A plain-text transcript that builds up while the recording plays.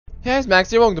Hey guys, Max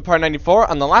here, welcome to part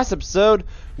 94. On the last episode,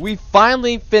 we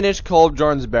finally finished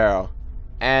Kolbjorn's Barrow.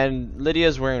 And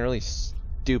Lydia's wearing really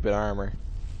stupid armor.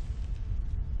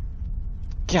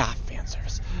 God, fan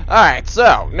service. Alright,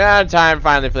 so, now time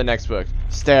finally for the next book.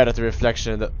 Stared at the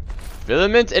reflection of the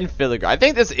Filament and Filigree. I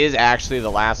think this is actually the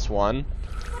last one.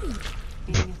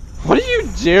 What are you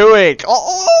doing?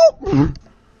 Oh!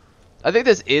 I think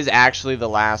this is actually the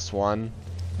last one.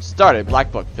 Started,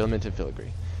 Black Book, Filament and Filigree.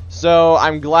 So,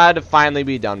 I'm glad to finally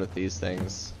be done with these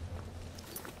things.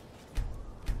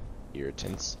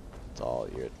 Irritants. It's all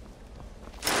irritant.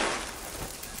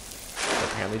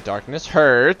 Apparently darkness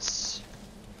hurts.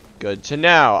 Good to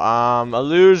know.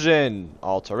 Illusion.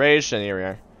 Alteration. Here we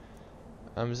are.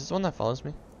 Is this the one that follows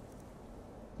me?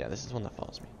 Yeah, this is the one that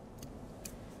follows me.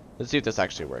 Let's see if this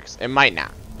actually works. It might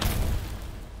not.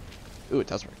 Ooh, it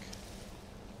does work.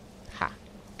 Ha.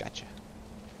 Gotcha.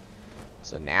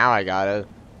 So now I gotta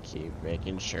keep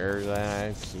making sure that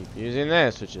I keep using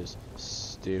this, which is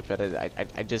stupid.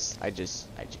 I just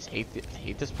hate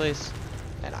this place,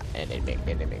 and it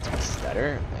makes me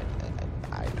stutter, and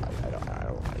I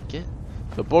don't like it.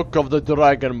 The Book of the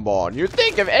Dragonborn. You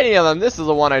think of any of them, this is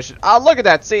the one I should. Oh, look at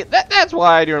that. See, that's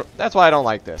why I do. That's why I don't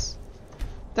like this.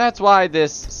 That's why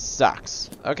this sucks.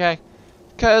 Okay,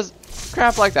 cause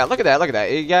crap like that. Look at that. Look at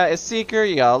that. You got a seeker.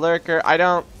 You got a lurker. I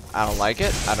don't like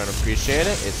it. I don't appreciate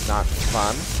it. It's not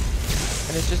fun.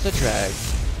 And it's just a drag.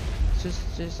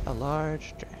 It's just a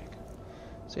large drag.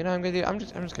 So you know what I'm gonna do? I'm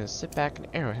just gonna sit back and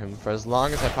arrow him for as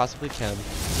long as I possibly can.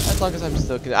 As long as I'm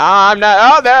still I'm not.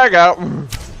 Oh, there I go. I'm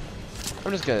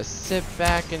just gonna sit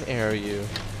back and arrow you.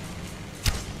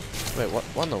 Wait,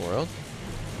 what in the world?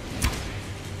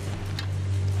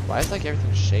 Why is like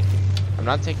everything shaking? I'm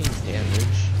not taking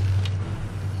damage.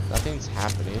 Nothing's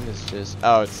happening. It's just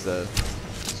it's the.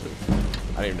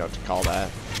 I don't even know what to call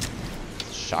that.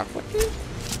 Shock weapon?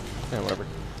 Yeah, whatever.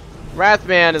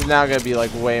 Wrathman is now gonna be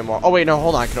like way more. Oh wait, no,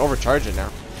 hold on. I can overcharge it now.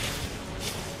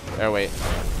 Oh wait.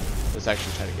 Let's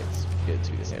actually try to get it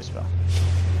to the same spell.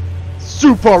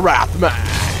 Super Wrathman.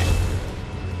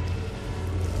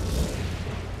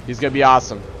 He's gonna be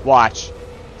awesome. Watch.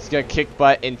 He's gonna kick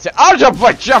butt into. Oh, jump!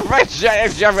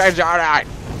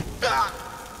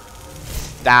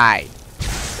 Die.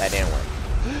 That didn't work.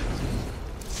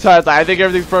 So I think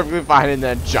everything's perfectly fine, and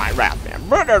then giant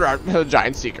Wrathman,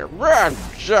 giant seeker,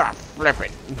 flip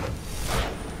it.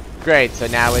 Great. So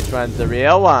now which one's the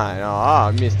real one?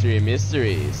 Oh,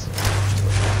 mysteries.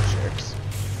 Jerks.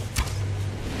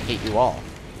 I hate you all.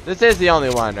 This is the only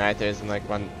one, right? There isn't like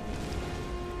one.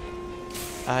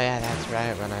 Oh yeah, that's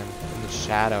right. When I'm in the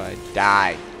shadow, I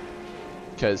die.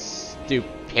 Because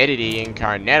stupidity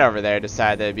incarnate over there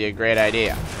decided that'd be a great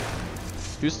idea.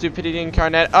 Who's stupidity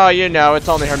incarnate? Oh, you know, it's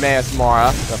only Hermaeus Mora,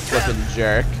 the flippin'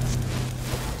 jerk.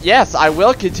 Yes, I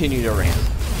will continue to rant.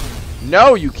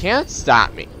 No, you can't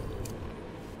stop me.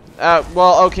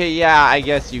 Well, okay, yeah, I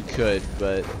guess you could,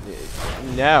 but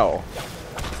no.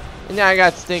 And now I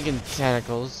got stinking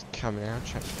tentacles coming out,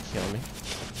 trying to kill me.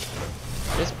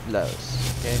 This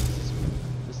blows, okay?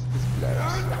 This blows.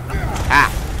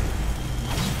 Ah!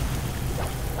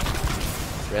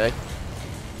 Really?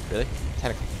 Really?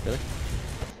 Tentacle, really?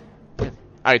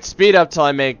 Alright, speed up till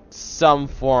I make some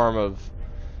form of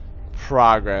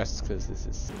progress, because this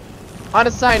is... On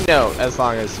a side note, as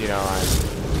long as, you know,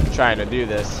 I'm trying to do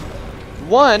this.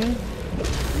 One,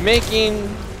 making,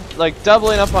 like,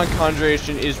 doubling up on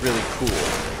conjuration is really cool.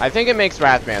 I think it makes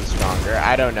Wrathman stronger.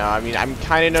 I don't know. I mean, I'm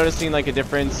kind of noticing, like, a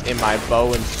difference in my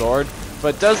bow and sword,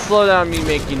 but it does slow down me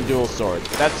making dual swords.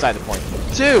 But that's beside the point.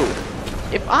 Two,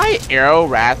 if I arrow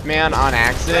Wrathman on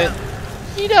accident,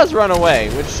 he does run away,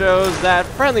 which shows that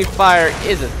friendly fire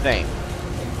is a thing.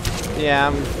 Yeah,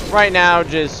 I'm right now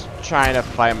just trying to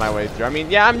fight my way through. I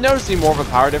mean, yeah, I'm noticing more of a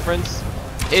power difference.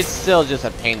 It's still just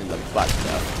a pain in the butt,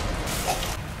 though.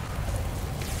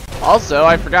 Also,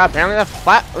 I forgot apparently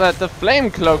that the flame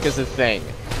cloak is a thing.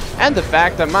 And the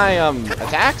fact that my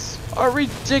attacks are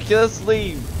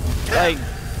ridiculously, like,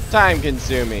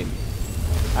 time-consuming.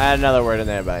 I had another word in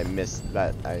there, but I messed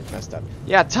up.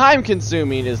 Yeah,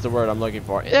 time-consuming is the word I'm looking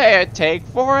for. It take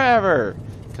forever,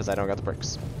 because I don't got the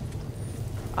perks.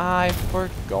 I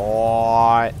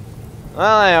forgot.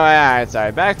 Well, anyway, alright,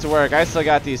 sorry. Back to work. I still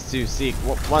got these two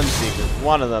one seeker.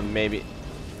 One of them, maybe.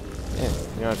 Yeah,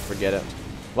 you don't forget it.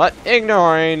 What?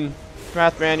 Ignoring.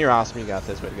 Wrathman, you're awesome. You got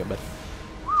this. Way to go, bud.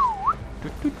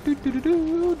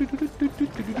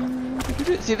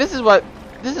 See, this is one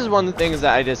of the things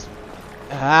that I just...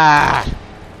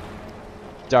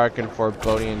 Dark and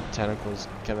foreboding tentacles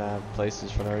come out of places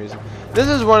for no reason. This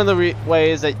is one of the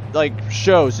ways that, like,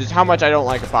 shows just how much I don't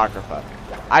like Apocrypha.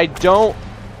 I don't...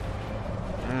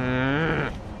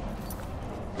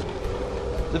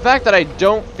 The fact that I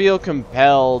don't feel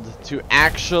compelled to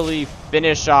actually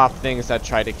finish off things that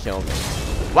try to kill me.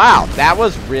 Wow, that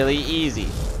was really easy.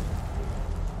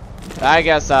 I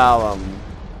guess I'll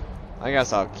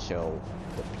kill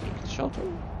the pink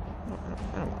children.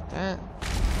 I don't want that.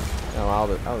 No, I'll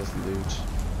just loot.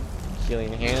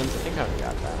 Healing hands. I think I've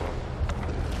got that one.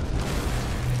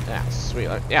 Yeah, sweet.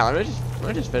 Yeah, let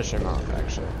me just finish him off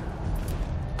actually.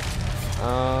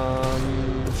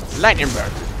 Lightning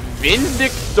Bird.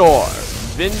 Vindictor.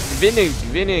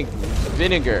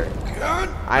 Vinegar.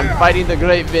 I'm fighting the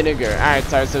great vinegar. Alright,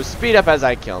 sorry, so speed up as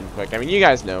I kill him quick. I mean, you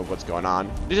guys know what's going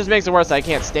on. It just makes it worse that I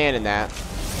can't stand in that.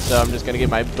 So I'm just gonna get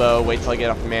my bow, wait till I get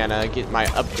off mana, get my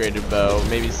upgraded bow,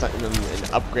 maybe something an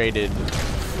upgraded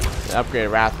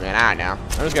Wrathman, I don't know.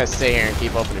 I'm just gonna sit here and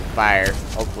keep opening fire.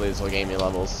 Hopefully this will gain me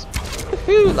levels.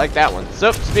 Woohoo, like that one.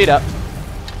 So, speed up.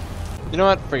 You know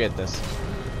what? Forget this.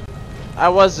 I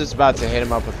was just about to hit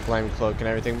him up with Flame Cloak and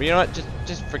everything, but you know what?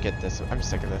 Just forget this. I'm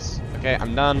sick of this. Okay,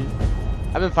 I'm done.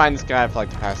 I've been fighting this guy for like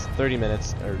the past 30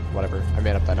 minutes, or whatever. I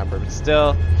made up that number, but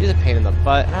still, he's a pain in the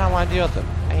butt, and I don't want to deal with him.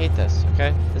 I hate this,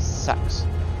 okay? This sucks.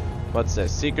 What's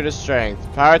this? Secret of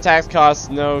Strength. Power attacks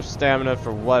cost no stamina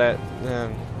for what it...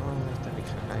 that'd be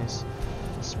kind of nice.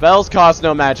 Spells cost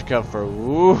no magicka for...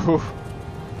 Ooh.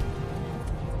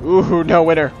 Ooh, no,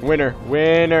 winner.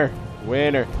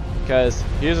 Because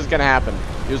here's what's gonna happen.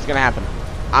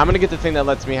 I'm gonna get the thing that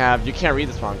lets me have... You can't read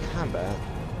this while in combat.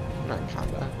 I'm not in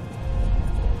combat.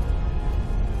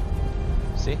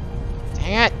 See?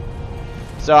 Dang it!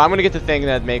 So I'm gonna get the thing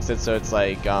that makes it so it's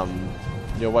like, you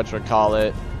know,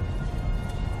 whatchamacallit.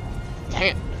 Dang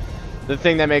it! The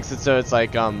thing that makes it so it's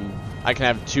like, I can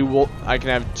have two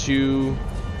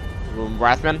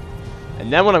Wrathmen.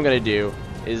 And then what I'm gonna do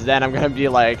is then I'm gonna be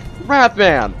like,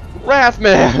 Wrathman!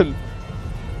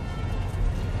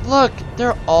 Look,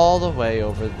 they're all the way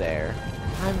over there.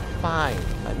 I'm fine.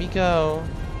 Let me go.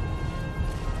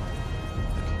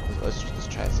 Okay, let's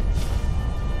try this.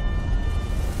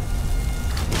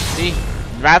 See?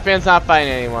 Wrathman's not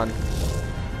fighting anyone.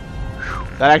 Whew,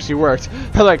 that actually worked.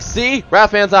 I'm like, see?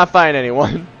 Wrathman's not fighting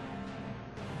anyone.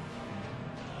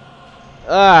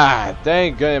 Ah,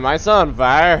 thank goodness. My son on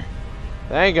fire.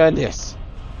 Thank goodness.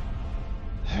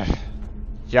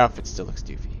 Your outfit still looks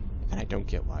doofy. And I don't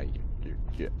get why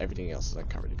everything else is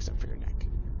uncovered except for your neck.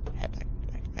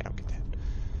 I don't get that.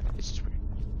 It's just weird.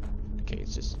 Okay,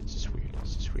 it's just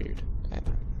weird. And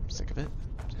I'm sick of it.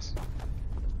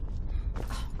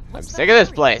 I'm sick of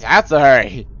this place. That's the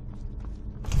hurry.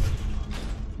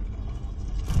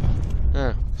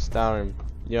 Skyrim.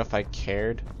 You know, if I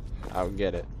cared, I would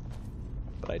get it,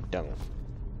 but I don't.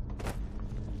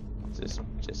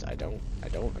 I don't.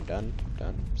 I'm done.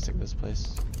 I'm sick of this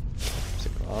place. I'm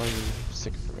sick of all you. I'm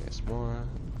sick of Reyes more.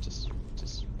 Just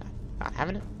not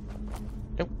having it.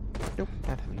 Nope,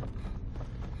 not having it.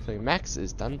 So Max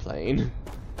is done playing.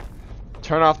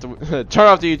 Turn off the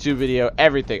YouTube video.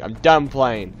 Everything. I'm done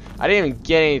playing. I didn't even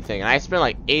get anything, and I spent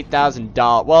like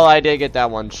 $8,000. Well, I did get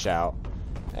that one shout,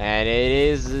 and it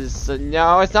is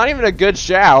no. It's not even a good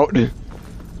shout.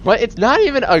 What? It's not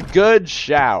even a good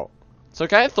shout. So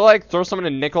can I throw someone a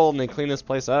nickel and they clean this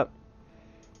place up?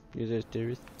 Can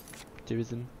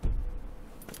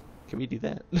we do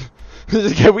that?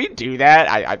 Can we do that?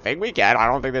 I think we can. I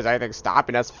don't think there's anything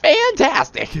stopping us.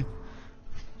 Fantastic.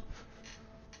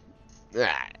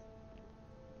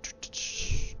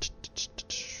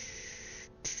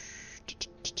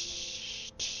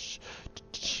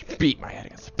 Beat my head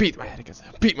against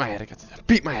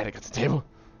the table.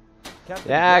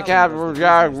 Yeah, Captain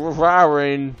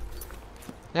Draugr.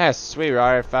 Yeah, sweet. We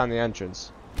already found the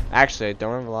entrance. Actually, I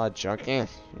don't have a lot of junk.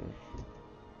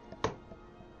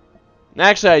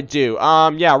 Actually, I do.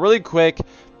 Yeah, really quick.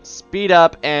 Speed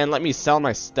up and let me sell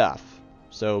my stuff.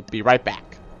 So, be right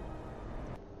back.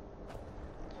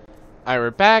 Alright,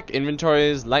 we're back. Inventory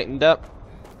is lightened up.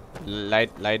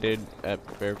 Lighted up.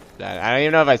 I don't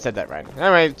even know if I said that right.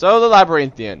 Anyway, so the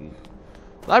Labrynthian.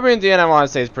 Labrynthian, I want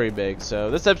to say, is pretty big. So,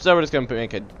 this episode, we're just going to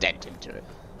make a dent into it.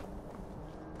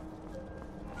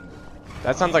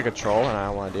 That sounds like a troll, and I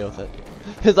don't want to deal with it.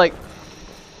 It's like,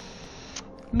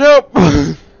 nope.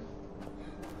 But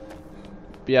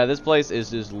yeah, this place is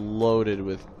just loaded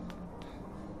with.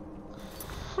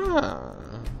 Huh.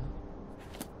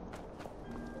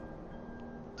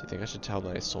 Do you think I should tell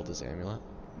them I sold this amulet?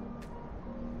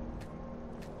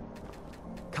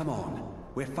 Come on,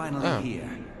 we're finally here.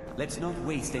 Let's not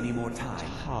waste any more time.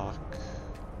 Talk.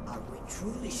 Are we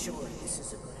truly sure this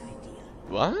is a good idea?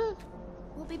 What?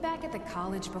 We'll be back at the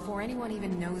college before anyone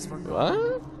even knows we're gone.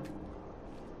 What?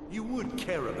 You would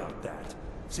care about that,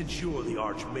 since you're the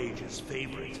Archmage's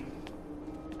favorite.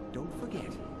 Don't forget,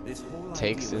 this whole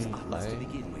Takes idea was in ours play. to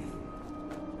begin with.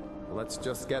 Let's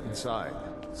just get inside.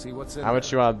 See what's in How much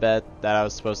there. you want to bet that I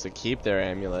was supposed to keep their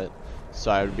amulet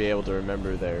so I would be able to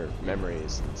remember their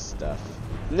memories and stuff?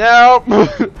 Nope!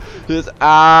 Just,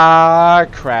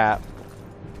 crap.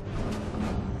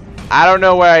 I don't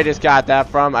know where I just got that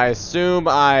from. I assume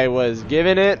I was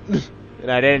given it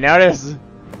and I didn't notice.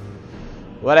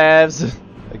 Whatevs,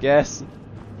 I guess.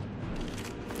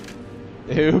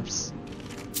 Oops.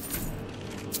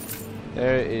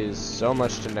 There is so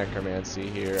much to necromancy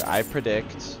here. I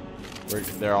predict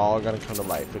they're all gonna come to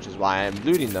life, which is why I'm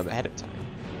looting them ahead of time.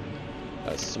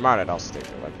 That's smart. I'd also take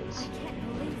their weapons. I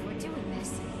can't believe we're doing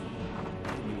this.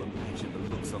 Can you imagine the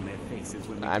looks on their faces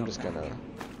when we I'm come just back? gonna.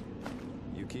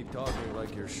 You keep talking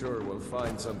like you're sure we'll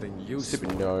find something useful.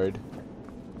 Stupid nerd.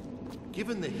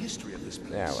 Given the history of this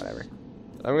place, Yeah, whatever.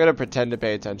 I'm gonna pretend to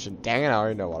pay attention. Dang it, I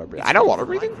already know water breathing. I know water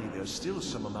breathing. likely there's still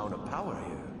some amount of power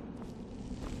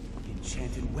here.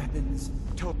 Enchanted weapons,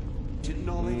 tormented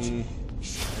knowledge,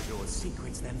 Shadow's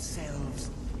secrets themselves.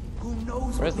 Who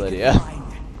knows Where's what we Lydia? can find?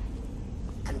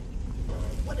 And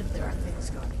what if there are things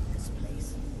guarding this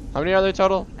place? How many are there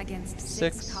total? Against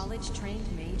Six. 6 college-trained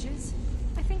mages?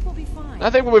 I think we'll be fine.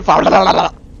 I think we'll be fine.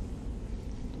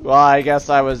 Well, I guess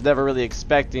I was never really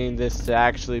expecting this to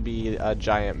actually be a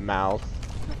giant mouth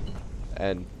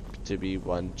and to be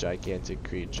one gigantic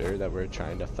creature that we're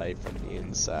trying to fight from the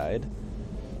inside.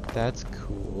 That's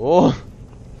cool.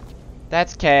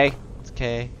 That's K. It's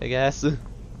K, I guess.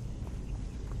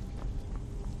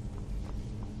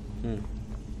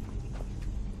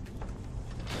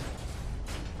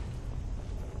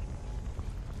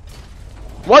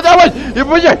 What that was?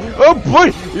 Oh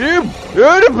boy!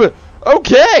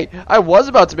 Okay, I was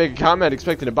about to make a comment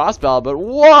expecting a boss battle, but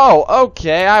whoa!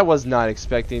 Okay, I was not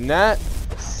expecting that.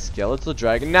 Skeletal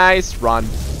dragon, nice run.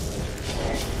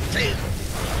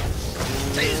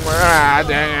 Ah,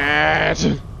 dang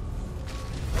it!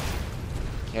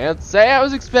 Can't say I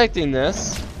was expecting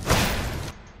this.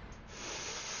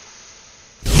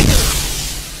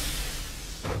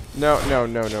 No,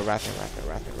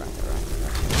 Rather.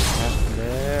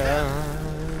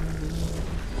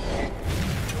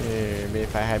 Here, maybe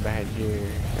if I hide behind here,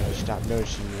 it'll stop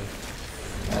noticing me.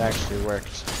 That actually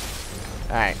worked.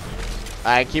 Alright.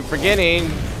 I keep forgetting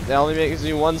that only makes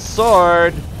me one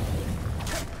sword.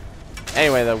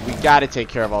 Anyway, though, we gotta take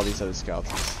care of all these other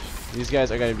skeletons. These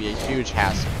guys are gonna be a huge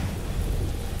hassle.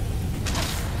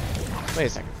 Wait a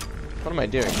second. What am I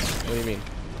doing? What do you mean?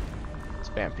 It's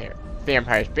vampire.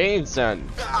 Vampire's Bane, son.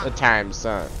 The time,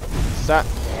 son.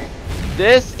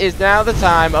 This is now the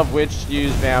time of which to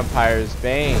use Vampire's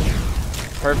Bane.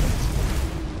 Perfect.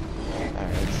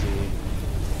 Alright, let's see.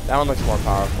 That one looks more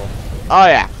powerful. Oh,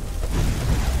 yeah.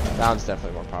 That one's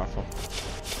definitely more powerful.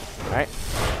 Alright.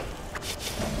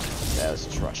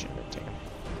 Let's rush it. Take him.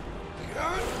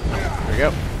 There we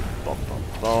go. Boom, boom,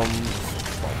 boom.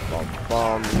 Boom, boom,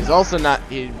 boom. He's also not.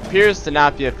 He appears to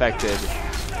not be affected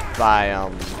by,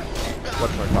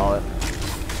 whatchamacallit,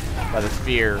 by the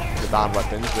fear of the bound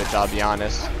weapons, which I'll be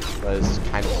honest was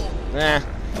kind of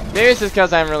maybe it's just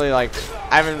because I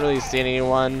haven't really seen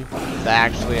anyone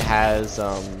that actually has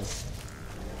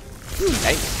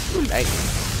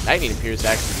lightning appears to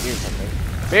actually do something.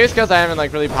 Maybe it's because I haven't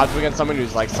really popped up against someone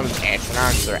who's summons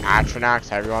Atronox or Atronox,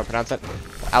 however you want to pronounce it,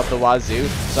 out the wazoo,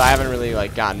 so I haven't really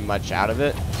gotten much out of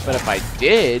it. But if I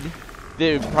did,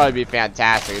 it would probably be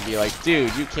fantastic. It'd be like,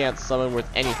 dude, you can't summon with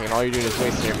anything. All you're doing is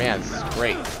wasting your mana. This is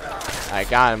great. I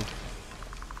got him.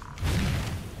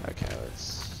 Okay,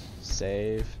 let's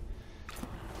save.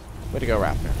 Way to go,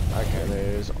 Raptor. Okay,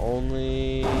 there's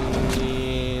only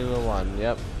the one.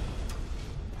 Yep.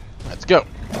 Let's go.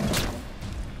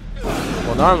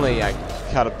 Well, normally I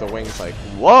cut up the wings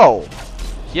whoa!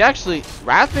 He actually,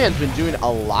 Wrathman's been doing a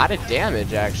lot of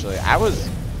damage, actually. I was...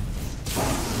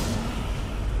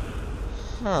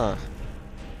 Huh.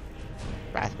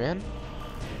 Wrathman?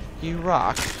 You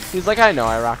rock. He's like, I know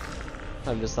I rock.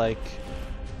 I'm just like...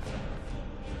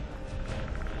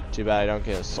 Too bad I don't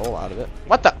get a soul out of it.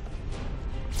 What the?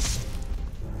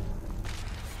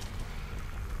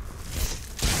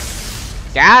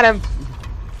 Got him!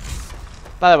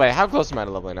 By the way, how close am I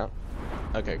to leveling up?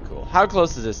 Okay, cool. How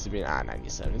close is this to being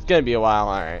 97? It's gonna be a while,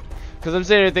 alright. Because I'm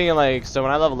sitting here thinking, so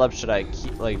when I level up, should I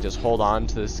keep, just hold on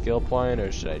to the skill point,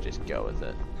 or should I just go with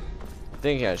it? I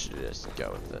think I should just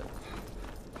go with it.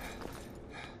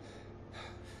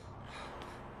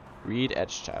 Read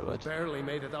Etch Tablet. Barely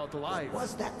made it out alive.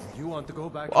 Was that? You want to go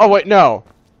back? Oh, wait, no!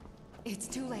 It's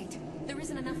too late. There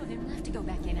isn't enough of him left to go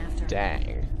back in after.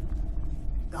 Dang.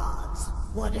 Gods,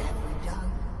 what have we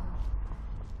done?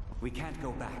 We can't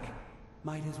go back.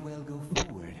 Might as well go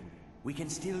forward. We can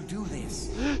still do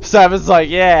this. Saps is like,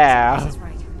 yeah. This is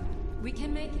right. We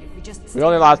can make it if we just. We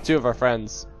only lost 2 of our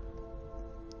friends.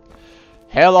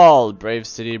 Hail all, brave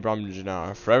city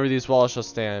Bromjanar. Forever these walls shall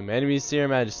stand. My enemies see your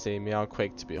majesty, may all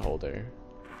quake to behold her.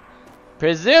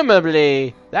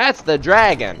 Presumably, that's the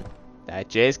dragon that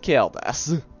just killed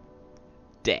us.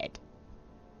 Dead.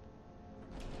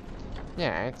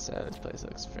 Yeah, so this place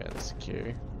looks fairly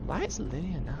secure. Why is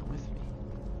Lydia not with me?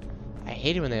 I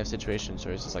hate it when they have situations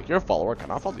where it's just like, you're a follower,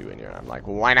 can I follow you in here? And I'm like,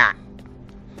 well, why not?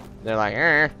 They're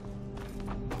like,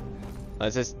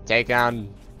 let's just take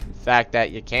on the fact that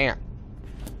you can't.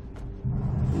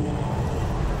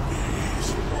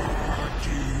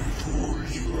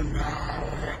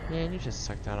 Man, you just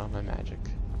sucked out all my magic.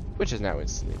 Which is now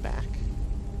instantly back.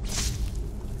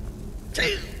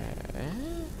 Okay.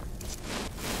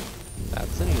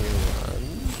 That's a new one.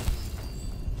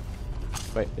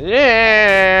 Wait.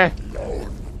 Yeah!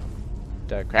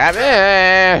 The crab.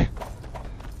 Okay,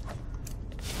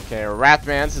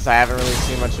 Wrathman, since I haven't really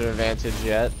seen much of an advantage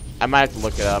yet. I might have to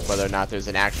look it up whether or not there's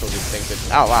an actual distinctive.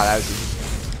 Oh wow, that was easy.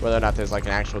 Whether or not there's like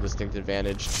an actual distinct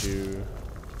advantage to.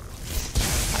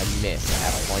 I missed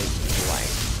at point blank.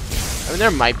 I mean,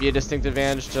 there might be a distinct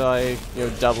advantage to like, you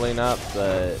know, doubling up,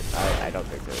 but I don't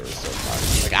think there is so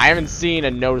far. Like, I haven't seen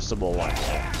a noticeable one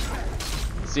yet.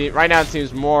 See, right now it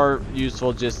seems more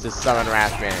useful just to summon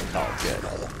Wrathman and call it good.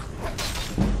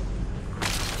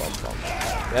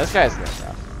 Yeah, this guy's not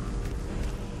tough.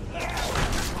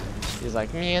 He's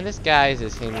like, man, this guy's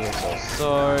just hitting me with those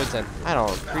swords, and I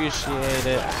don't appreciate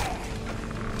it.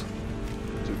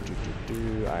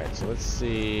 Alright, so let's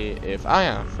see if... Oh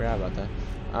yeah, I forgot about that.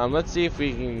 Let's see if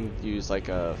we can use like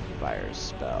a fire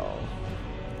spell.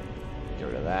 Get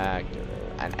rid of that, get rid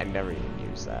of that. I never even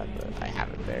use that, but I have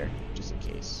it there, just in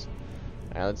case.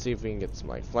 Alright, let's see if we can get some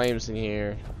like flames in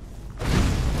here.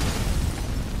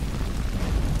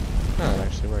 Oh, it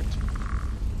actually worked.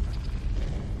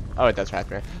 Oh wait, that's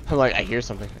Wrathman. I'm like, I hear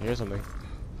something, I hear something.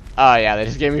 Oh yeah, they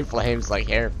just gave me flames, like,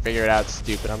 here, figure it out,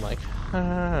 stupid. I'm like,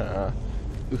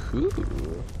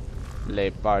 ooh,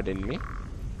 lay pardon me.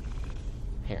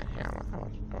 Hang on, I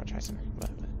want to try something. What?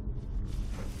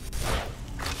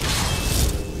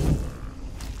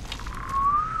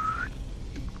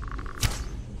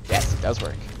 Yes, it does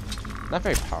work. Not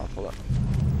very powerful though.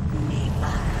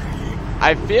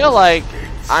 I feel like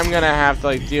I'm gonna have to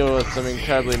like deal with some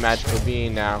incredibly magical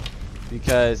being now,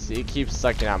 because it keeps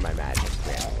sucking out my magic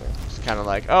randomly. It's kind of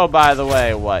like, oh, by the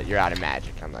way, what? You're out of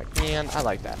magic. I'm like, man, I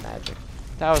like that magic.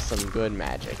 That was some good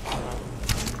magic.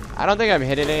 I don't think I'm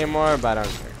hitting anymore, but I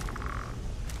don't care.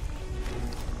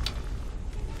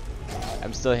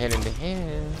 I'm still hitting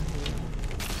him.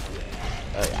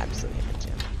 Oh yeah, I'm still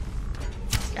hitting him.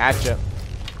 Gotcha.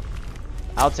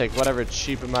 I'll take whatever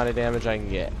cheap amount of damage I can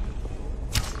get.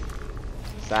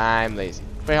 I'm lazy.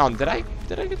 Wait, hold on. Did I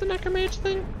get the necromage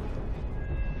thing?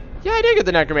 Yeah, I did get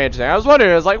the necromage thing. I was wondering.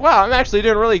 I was like, wow, I'm actually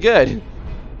doing really good.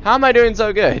 How am I doing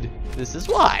so good? This is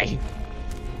why.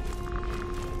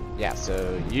 Yeah,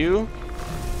 so you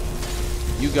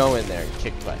go in there and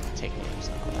kick butt and take names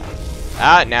and all that.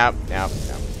 Ah, no.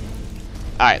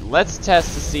 Alright, let's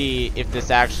test to see if this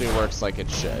actually works like it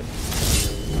should.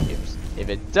 If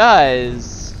it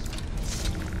does,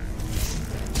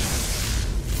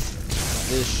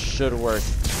 this should work.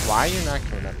 Why are you not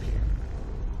coming up here?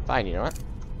 Fine, you know what? You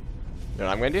know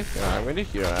what I'm gonna do? You know what I'm gonna do?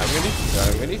 You know what I'm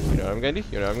gonna do? You know what I'm gonna do? You know what I'm gonna do?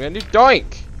 You know what I'm gonna do?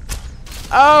 Doink!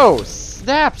 Oh,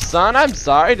 snap, son. I'm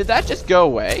sorry. Did that just go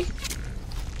away?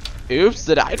 Oops,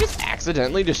 did I just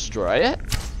accidentally destroy it?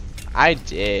 I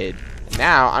did.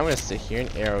 Now, I'm gonna sit here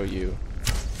and arrow you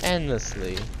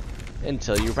endlessly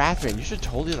until you Wrathman. You should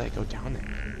totally, like, go down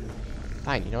there.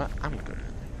 Fine, you know what? I'm gonna go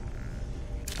down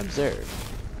there. Observe.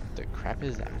 The crap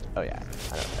is that? Oh, yeah.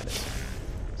 I know what that is.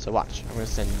 So, watch. I'm gonna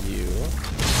send you.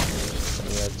 I'm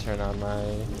gonna turn on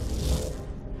my...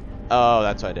 Oh,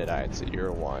 that's what I did. Alright, so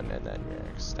you're 1, and then your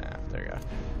staff. There you go.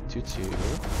 2-2.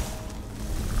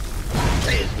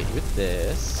 Hit you with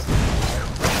this.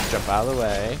 Jump out of the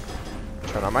way.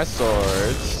 Turn on my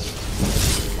swords.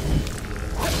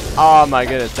 Oh my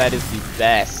goodness, that is the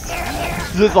best.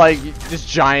 This like this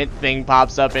giant thing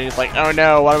pops up and it's like, oh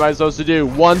no, what am I supposed to do?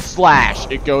 1 slash,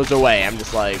 it goes away. I'm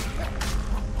just like,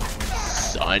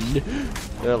 son.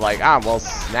 They're like, ah, well,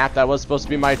 snap, that was supposed to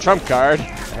be my trump card,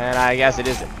 and I guess it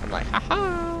isn't. I'm like,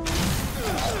 haha.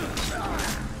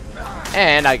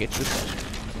 And I get your son.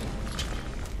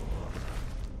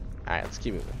 Alright, let's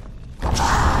keep moving.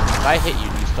 If I hit you,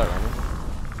 do you start running?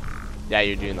 Yeah,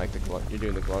 you're doing like the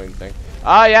glowing thing.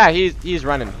 Oh yeah, he's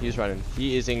running.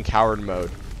 He is in coward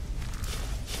mode.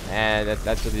 And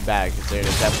that's really bad, considering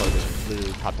the death just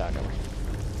literally popped out nowhere.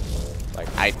 Like,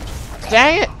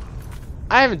 dang it!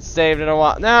 I haven't saved in a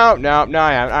while. No,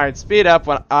 I haven't. Alright, speed up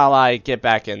while I get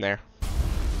back in there.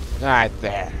 Alright,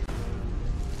 there.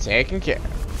 Taken care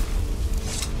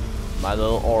of. My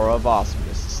little aura of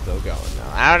awesomeness is still going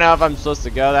now. I don't know if I'm supposed to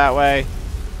go that way,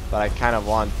 but I kind of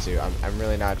want to. I'm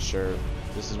really not sure.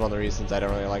 This is one of the reasons I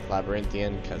don't really like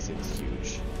Labrynthian, because it's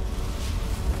huge.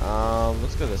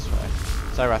 Let's go this way.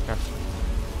 Sorry, Rathgar.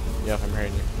 You know if I'm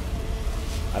hurting you.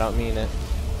 I don't mean it.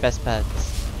 Best buds.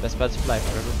 Best buds for life,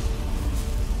 remember?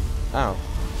 Oh.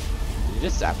 Did he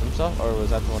just zap himself? Or was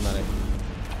that the one that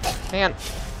I... Man.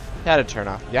 You had to turn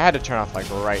off. You had to turn off, like,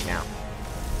 right now.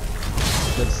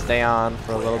 Let's stay on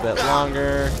for a little bit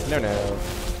longer. No.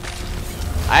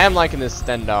 I am liking this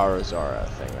Stendarr Zora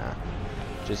thing now.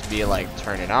 Just be like,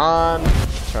 turn on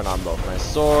both my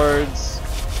swords.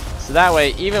 So that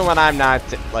way, even when I'm not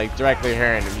like directly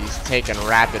hurting him, he's taking a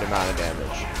rapid amount of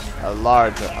damage. A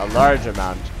large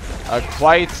amount. A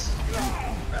quite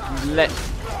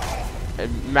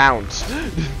amount.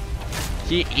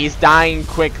 He's dying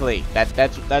quickly.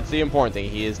 That's the important thing.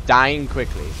 He is dying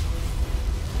quickly.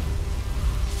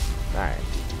 Alright.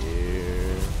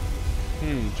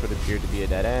 Which would appear to be a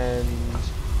dead end.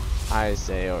 I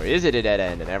say, or is it a dead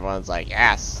end? And everyone's like,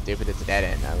 yes, stupid, it's a dead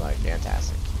end. I'm like,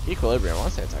 fantastic. Equilibrium, I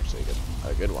want to say it's actually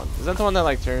a good one. Is that the one that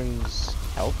like turns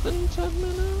health into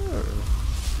mana? Or...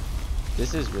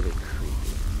 This is really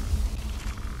creepy.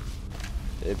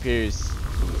 It appears to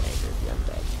be angered the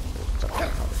undead.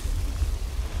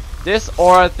 This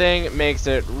aura thing makes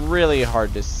it really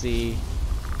hard to see.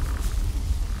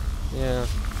 Yeah,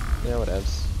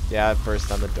 whatevs. Yeah,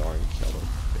 burst on the door and kill him,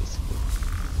 basically.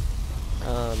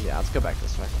 Yeah, let's go back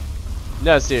this way.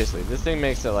 No, seriously, this thing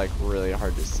makes it like really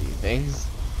hard to see things.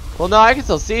 Well, no, I can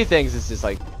still see things. It's just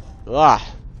like,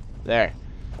 there.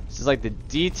 It's just like the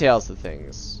details of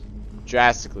things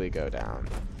drastically go down.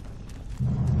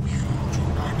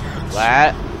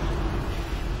 What?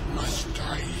 Must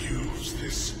I use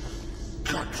this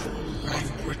guttural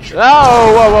language?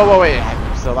 Oh, whoa, wait.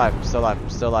 I'm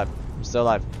still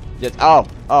alive. Yes. Oh,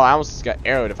 I almost just got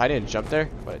arrowed. If I didn't jump there,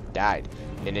 I would have died.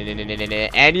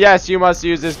 And yes, you must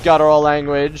use this guttural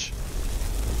language.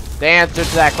 The answer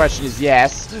to that question is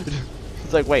yes.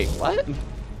 It's like, wait, what?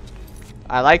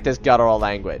 I like this guttural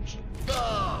language.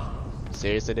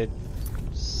 Seriously, dude?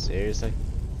 Seriously?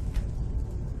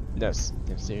 No,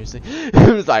 seriously?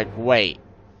 It was like, wait,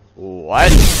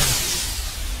 what?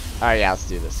 Alright, yeah, let's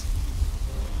do this.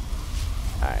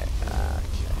 Alright,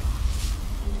 okay.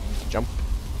 Jump.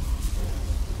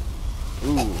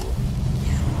 Ooh.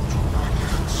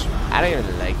 I don't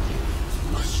even like you.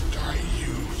 Must I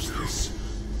use this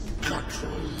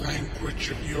guttural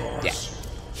language of yours? Yeah.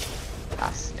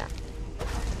 Ah, snap.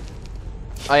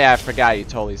 Oh yeah, I forgot you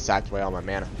totally sacked away all my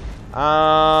mana.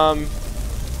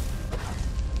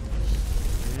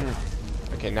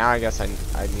 Okay, now I guess I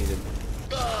needed.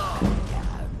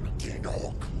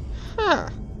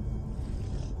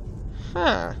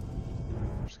 Huh.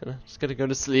 Just gonna go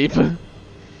to sleep.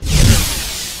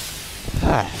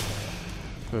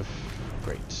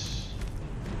 Great.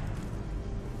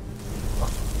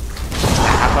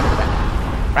 Have fun with that.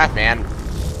 Wrathman.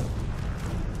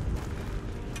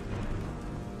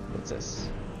 What's this?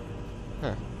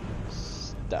 Huh.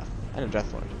 Stuff. And a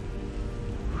Deathlord.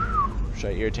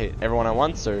 Should I irritate everyone at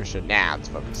once, or should... Nah, let's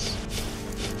focus.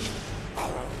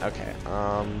 Okay,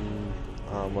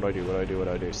 what do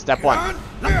I do? Step 1.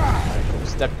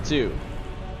 Step 2.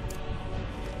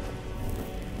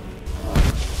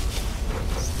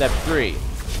 Step 3.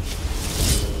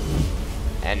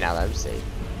 And now that I'm safe,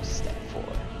 step 4.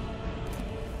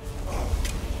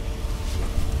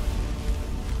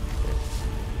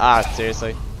 Ah,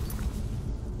 seriously?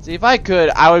 See, if I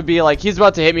could, I would be like, he's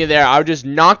about to hit me there, I would just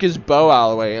knock his bow out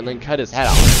of the way and then cut his head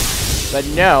off. But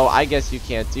no, I guess you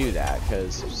can't do that,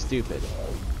 because you're stupid.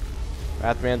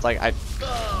 Wrathman's like,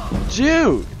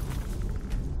 Dude!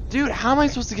 Dude, how am I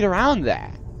supposed to get around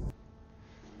that?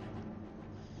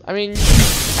 I mean,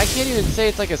 I can't even say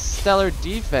it's like a stellar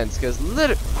defense, because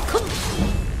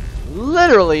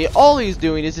literally, all he's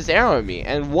doing is just arrowing me,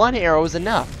 and one arrow is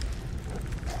enough.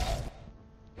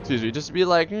 Excuse me, just to be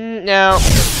like, no. Man,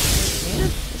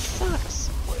 this sucks.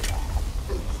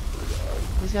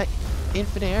 He's got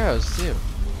infinite arrows, too.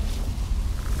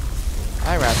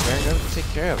 Hi, Raspberry, go take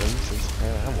care of him, since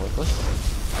I'm worthless.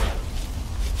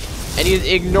 And he's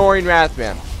ignoring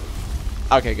Wrathman.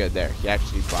 Okay, good, there. He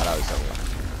actually brought out his own weapon.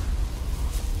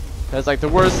 That's like the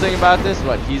worst thing about this,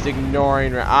 what? He's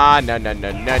ignoring no,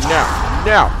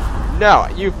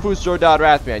 you Fusro Dot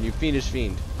Wrathman, you fiendish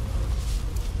fiend.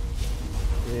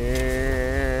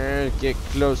 Get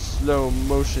close, slow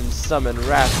motion, summon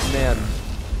Wrathman.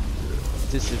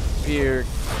 Disappear,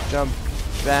 jump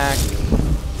back.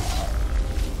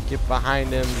 Get behind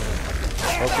him.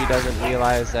 Hope he doesn't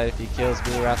realize that if he kills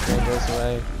me, Wrathman goes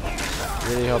away.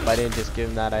 Really hope I didn't just give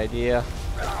him that idea.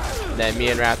 And then me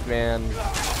and Wrathman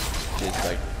just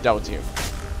like double team.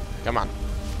 Come on.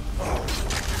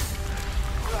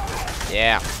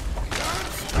 Yeah.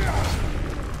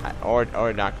 Or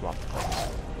knock him off.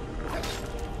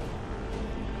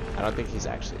 I don't think he's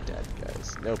actually dead,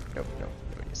 guys. Nope, no,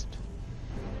 he isn't.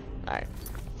 Alright.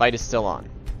 Fight is still on.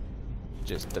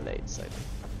 Just delayed slightly.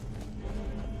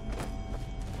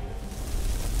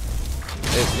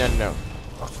 No.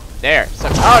 There. So,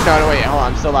 oh, no, wait. Hold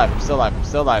on. I'm still alive. I'm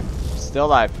still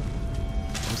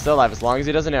alive. As long as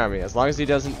he doesn't arrow me. As long as he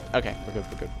doesn't. Okay, we're good.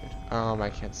 I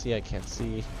can't see.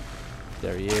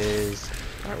 There he is.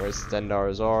 Alright, where's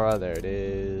Stendar's aura? There it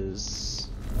is.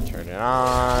 Turn it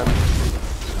on.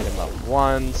 Hit him up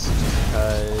once, just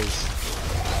because.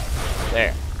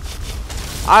 There.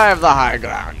 I have the high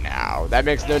ground now. That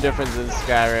makes no difference in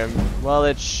Skyrim. Well,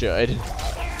 it should.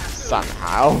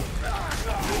 Somehow.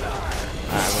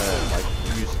 I'm gonna like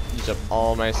use up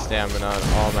all my stamina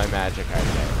and all my magic right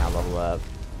there. Now level up.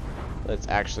 Let's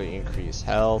actually increase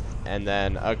health. And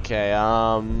then, okay,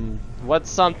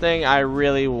 what's something I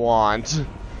really want?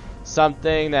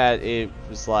 Something that it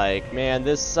was like, man,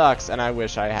 this sucks and I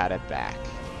wish I had it back.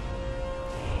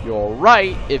 You're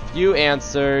right if you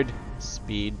answered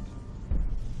speed.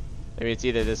 Maybe it's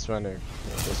either this one or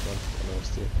this one. One of those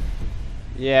two.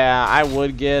 Yeah, I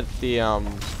would get the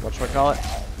whatchamacallit?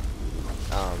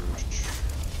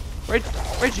 Where'd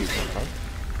you come from?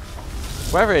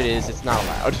 Wherever it is, it's not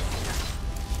allowed.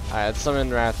 Alright, let's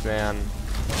summon Wrathman.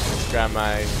 Let's grab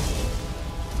my.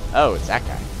 Oh, it's that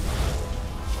guy.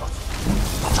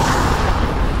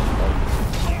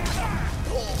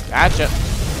 Gotcha.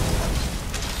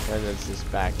 And let's just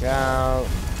back out,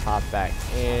 hop back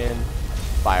in,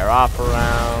 fire off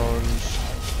around,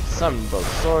 summon both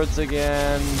swords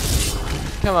again,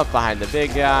 come up behind the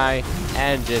big guy,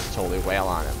 and just totally wail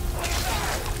on him.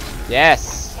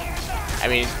 Yes! I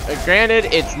mean,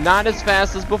 granted, it's not as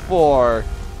fast as before,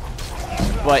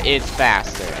 but it's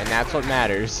faster, and that's what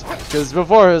matters. Because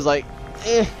before it was like,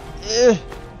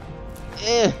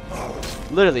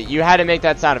 literally, you had to make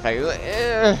that sound effect. It was like,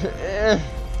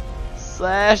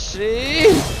 slashy.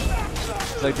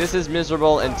 It's like, this is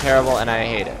miserable and terrible, and I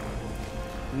hate it.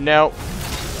 Nope.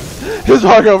 His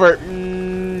walk over.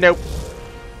 Nope.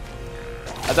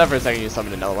 I thought for a second you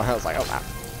summoned another one. I was like, oh wow.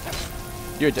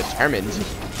 You're determined.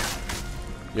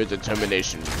 Your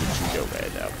determination puts you nowhere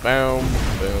now. Boom,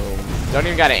 boom. Don't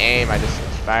even gotta aim. I just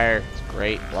fire. It's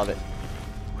great. Love it.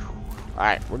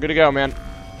 Alright, we're good to go, man.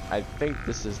 I think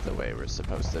this is the way we're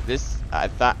supposed to.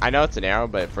 I know it's an arrow,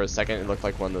 but for a second it looked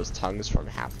like one of those tongues from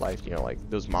Half-Life. You know, like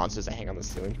those monsters that hang on the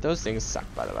ceiling. Those things suck,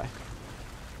 by the way.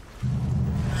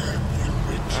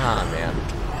 Ah, man.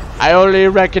 I only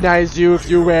recognize you if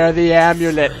you wear the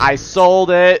amulet. I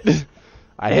sold it.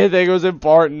 I didn't think it was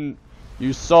important.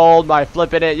 You sold my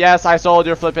flippin' it. Yes, I sold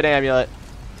your flippin' amulet.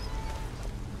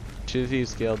 To the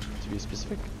Thieves Guild, to be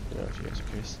specific. I don't know if you guys are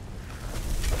curious.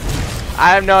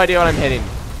 I have no idea what I'm hitting.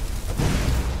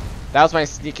 That was my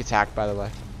sneak attack, by the way.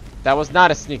 That was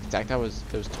not a sneak attack. That was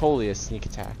totally a sneak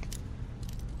attack.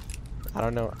 I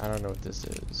don't know what this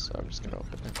is, so I'm just gonna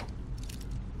open it.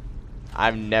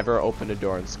 I've never opened a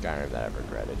door in Skyrim that I've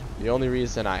regretted. The only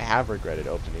reason I have regretted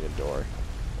opening a door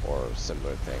or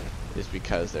similar thing is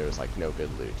because there was like no good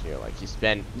loot. You know, like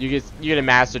you get a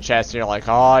master chest and you're like,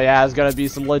 oh yeah, there's gonna be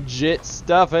some legit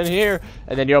stuff in here,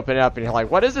 and then you open it up and you're like,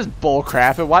 what is this bull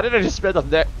crap? And why did I just spend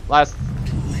the last?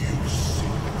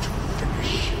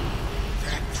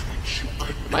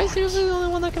 Am I seriously the only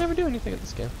one that can ever do anything in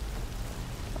this game?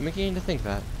 I'm beginning to think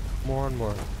that more and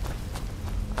more.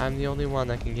 I'm the only one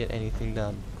that can get anything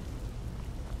done.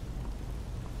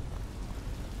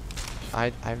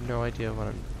 I have no idea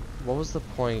what was the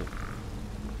point?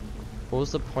 What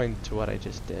was the point to what I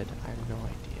just did? I have no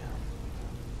idea.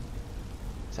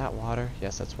 Is that water?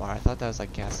 Yes, that's water. I thought that was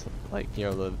like gas, like, you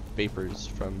know, the vapors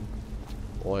from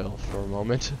oil for a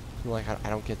moment. I'm like, I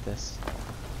don't get this.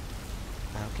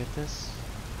 I don't get this.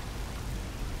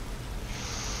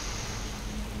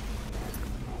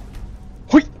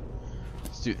 Hoi!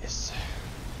 Let's do this.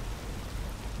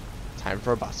 Time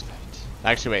for a boss fight.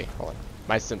 Actually, wait, hold on.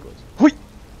 My symbol is hoi!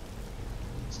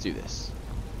 Let's do this.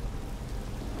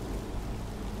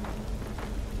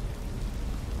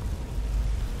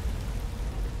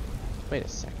 Wait a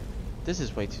second. This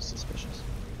is way too suspicious.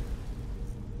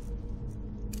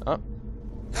 Oh.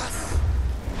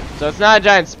 So it's not a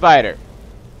giant spider.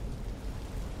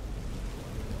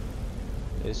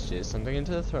 It's just something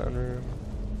into the throne room.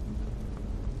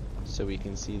 So we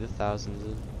can see the thousands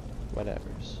of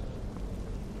whatevers.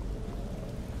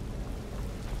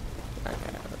 Okay.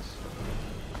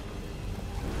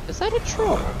 Is that a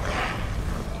troll?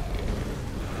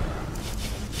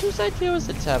 Whose idea was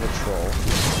it to have a troll?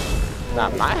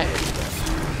 Not mine.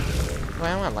 Well,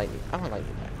 I want lightning. I want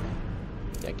lightning back.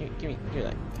 Yeah, give me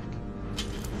that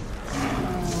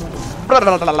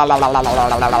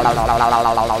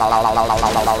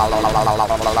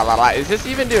back. Is this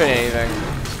even doing anything?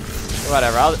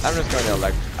 Whatever. I'm just going to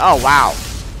elect. Oh wow.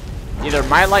 Either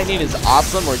my lightning is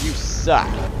awesome or you suck.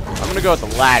 I'm gonna go with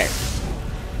the latter.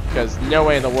 Because no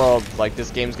way in the world, like,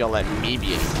 this game's gonna let me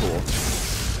be cool.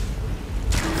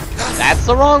 That's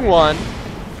the wrong one.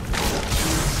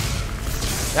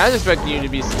 I was expecting you to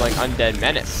be some, like, undead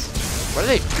menace. What are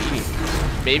they feeding you?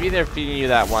 Maybe they're feeding you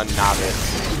that one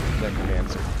novice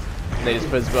necromancer. And they just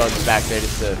put his bones back there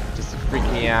just to freak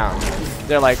me out.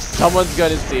 They're like, someone's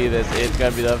gonna see this. It's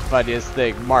gonna be the funniest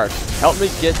thing. Mark, help me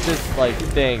get this, like,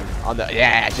 thing on the...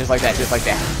 Yeah, just like that, just like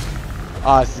that.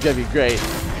 Oh, this is gonna be great.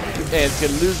 And it's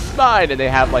gonna lose its mind, and they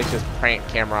have like this prank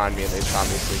camera on me, and they saw me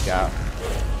freak out.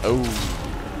 Oh,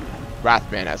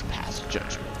 Wrathman has passed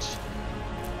judgment.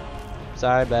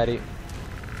 Sorry, buddy.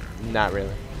 Not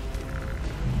really.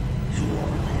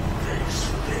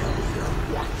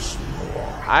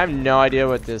 I have no idea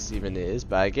what this even is,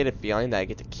 but I get a feeling that I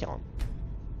get to kill him.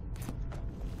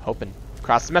 Hoping.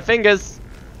 Crossing my fingers.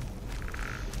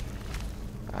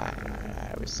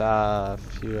 Alright, we saw a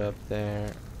few up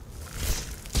there.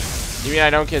 You mean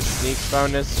I don't get sneak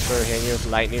bonus for hitting you with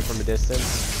lightning from a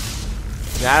distance?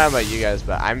 Now, I don't know about you guys,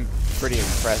 but I'm pretty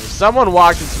impressed. If someone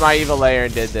walked into my evil lair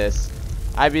and did this,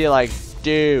 I'd be like,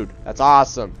 dude, that's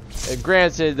awesome. And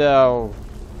granted, though,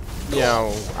 you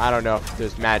know, I don't know if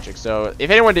there's magic. So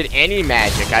if anyone did any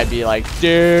magic, I'd be like,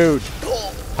 dude,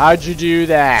 how'd you do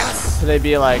that? So they'd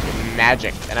be like,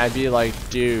 magic. And I'd be like,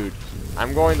 dude,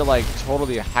 I'm going to, like,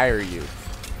 totally hire you.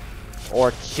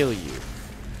 Or kill you.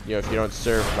 You know, if you don't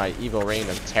serve my evil reign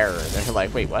of terror. And they're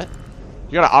like, wait, what?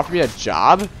 You're gonna offer me a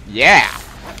job? Yeah!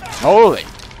 Totally!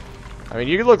 I mean,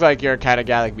 you look like you're a kind of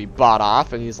guy that can be bought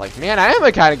off. And he's like, man, I am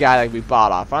a kind of guy that can be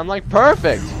bought off. I'm like,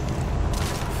 perfect!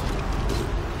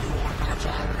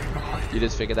 You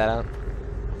just figured that out?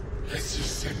 Let's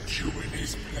just send you in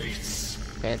his place.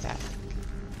 Fantastic.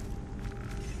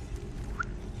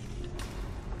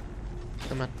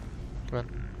 Come on. Come on.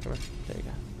 Come on. There you go.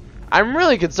 I'm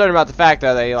really concerned about the fact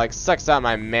that he like sucks out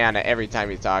my mana every time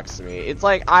he talks to me. It's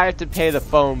like I have to pay the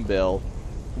phone bill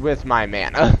with my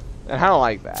mana. And I don't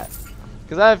like that.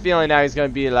 Because I have a feeling now he's going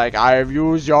to be like, I have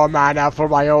used your mana for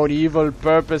my own evil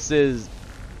purposes.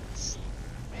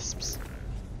 Wisps.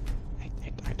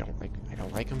 I don't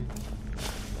like them.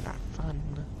 They're not fun.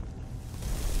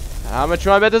 How much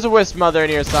you want to bet there's a Wispmother in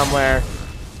here somewhere?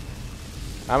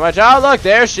 How much? Oh, look,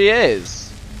 there she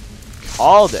is.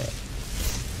 Called it.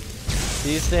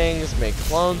 These things make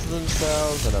clones of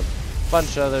themselves and a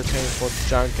bunch of other painful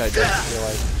junk I don't feel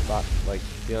like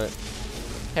feeling.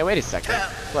 Hey, wait a second.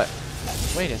 What?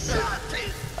 Wait a second.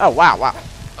 Oh, wow.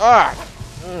 Ugh.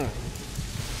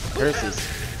 Curses.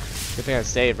 Good thing I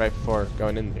saved right before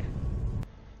going in there.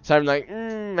 So I'm like,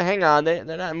 hang on, they're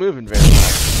not moving very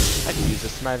much. I can use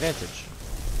this to my advantage.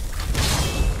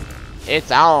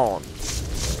 It's on.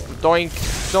 Doink,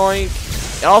 doink.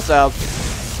 It also,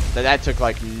 that took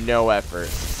like no effort.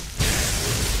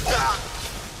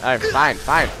 Alright, fine.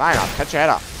 I'll cut your head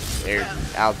off. Here,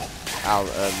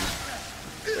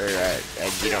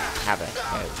 you don't have a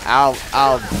head.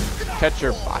 I'll cut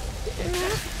your butt.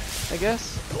 I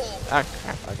guess. Ah,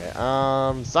 crap. Okay.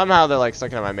 Somehow they're like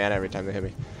sucking on my mana every time they hit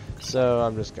me. So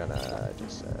I'm just gonna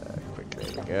quickly,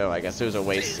 there we go. I guess it was a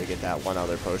waste to get that one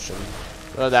other potion.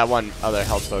 Or that one other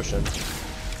health potion.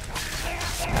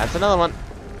 That's another one.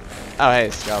 Oh, hey,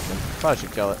 skeleton. Probably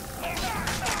should kill it.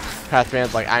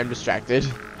 Pathman's like, I'm distracted.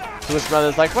 So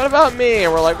Wispmother's like, what about me?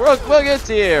 And we're like, we'll get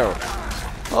to you.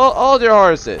 Hold your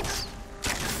horses.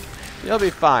 You'll be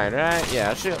fine, right?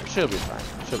 Yeah, she'll be fine.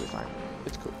 She'll be fine.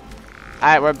 It's cool.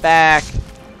 Alright, we're back.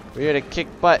 We're here to kick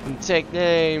butt and take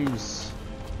names.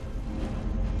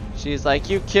 She's like,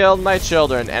 you killed my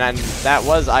children. And that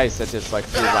was ice that just like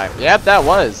flew by. Yep, that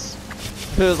was.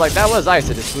 It was like, that was ice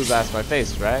that just flew past my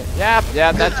face, right? Yep,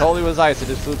 that totally was ice that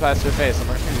just flew past your face. I'm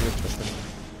like,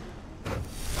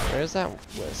 where's that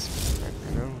wisp?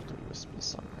 I know the wisp is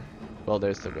somewhere. Well,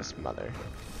 there's the Wispmother.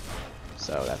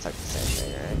 So that's like the same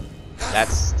thing, right?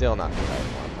 That's still not the right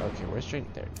one. Okay, where's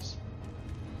Drink? There it is.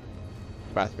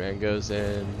 Wrathman goes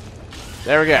in.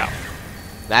 There we go.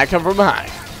 That come from behind.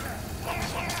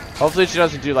 Hopefully she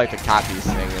doesn't do like the copies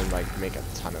thing and like make a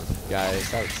ton of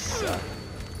guys. That would suck.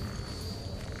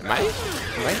 Am I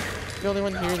the only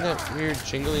one hearing that weird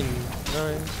jingling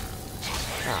noise?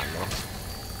 I don't know.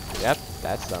 Yep,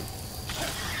 that's them.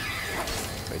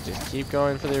 We just keep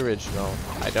going for the original.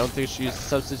 I don't think she used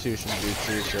substitution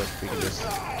jutsu, so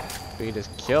if we can just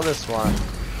kill this one,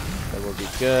 then we'll be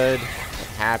good and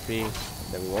happy.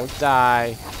 Then we won't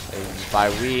die. And by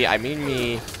we, I mean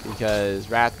me, because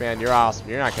Wrathman, you're awesome.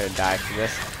 You're not gonna die from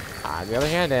this. On the other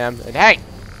hand, I am. And hey,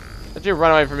 don't you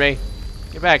run away from me?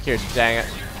 Get back here, dang it!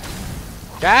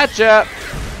 Gotcha.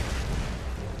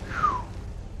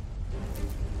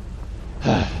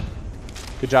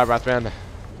 Good job, Wrathman.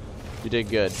 You did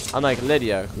good. Unlike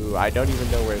Lydia, who I don't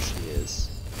even know where she is.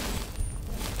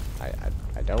 I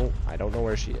don't know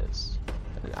where she is.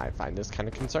 And I find this kind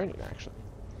of concerning, actually.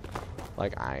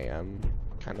 Like, I am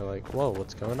kind of like, whoa,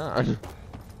 what's going on?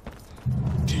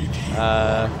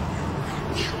 Power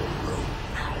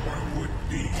would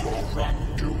be your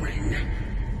wrongdoing.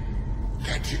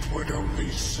 That it would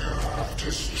only serve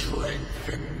to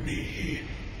strengthen me.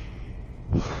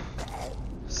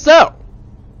 So,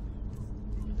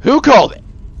 who called it?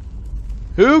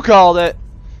 Who called it?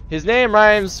 His name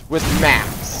rhymes with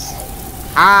Max.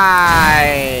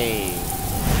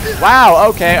 Wow,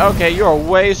 okay, you are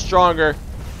way stronger.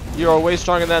 You are way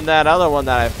stronger than that other one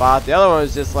that I fought. The other one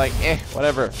was just like,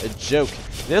 whatever, a joke.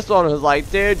 This one was like,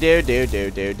 dude.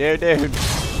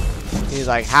 He's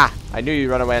like, ha, I knew you'd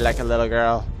run away like a little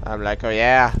girl. I'm like, oh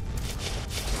yeah.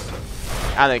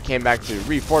 And they came back to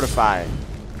refortify.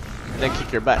 And then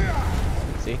kick your butt.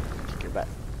 See? Kick your butt.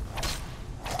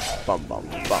 Bum.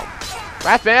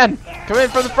 Wrathman, come in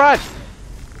from the front.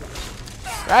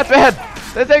 Wrathman,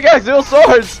 that thing got dual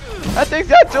swords. That thing's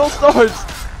got dual swords.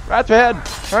 Wrathman,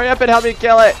 hurry up and help me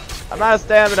kill it. I'm out of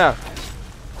stamina.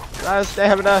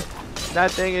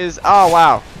 That thing is, oh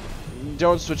wow.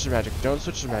 Don't switch to magic. Yeah.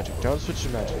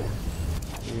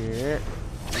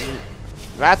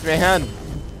 Wrathman,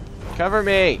 cover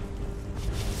me.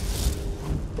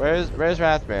 Where's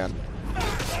Wrathman?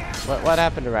 What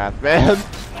happened to Wrathman?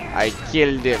 I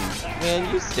killed him.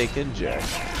 Man, you sick and jerk.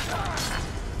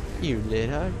 You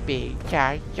little big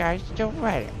just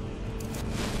away.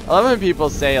 I love when people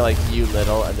say like you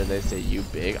little and then they say you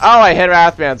big. Oh, I hit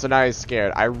Wrathman, so now he's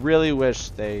scared. I really wish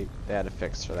they had a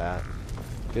fix for that.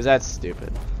 Because that's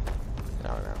stupid. I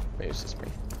don't know. Maybe it's just me.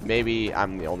 Maybe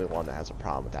I'm the only one that has a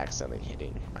problem with accidentally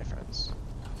hitting my friends.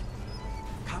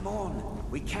 Come on,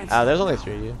 we can't. There's only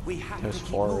 3 of you. There's to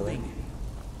 4 keep really. moving.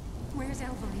 Where's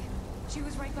Elvely? She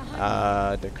was right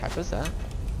behind me. The crap is that?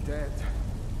 Dead.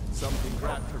 Something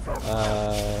grabbed her from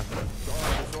gone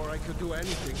before I could do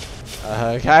anything.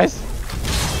 Guys?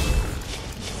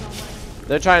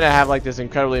 They're trying to have like this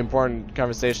incredibly important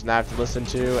conversation that I have to listen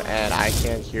to, and I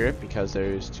can't hear it because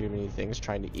there's too many things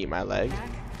trying to eat my leg.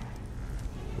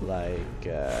 Like,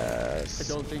 I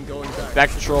don't think going back.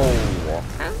 Spectral.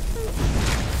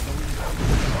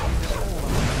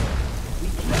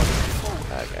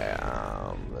 Okay,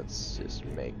 let's just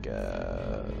make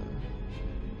crap,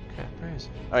 where is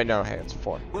it? Oh wait, no, hey, it's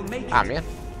 4. We'll make it. Ah, man.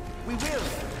 We will.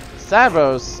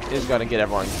 Savos is gonna get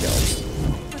everyone killed.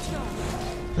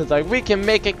 It's like, we can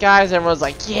make it, guys. Everyone's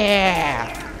like, yeah.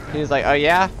 He's like, oh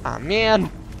yeah? Ah, man.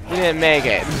 We didn't make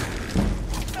it.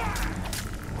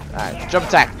 Alright, jump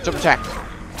attack.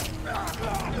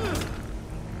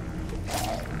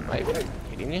 Am I even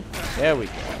hitting you? There we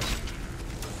go.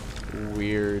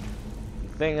 Weird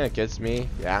thing that gets me.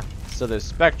 Yeah. So there's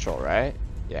Spectral, right?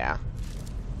 Yeah.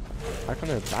 How come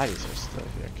their bodies are still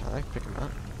here? Can I pick them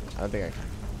up? I don't think I can.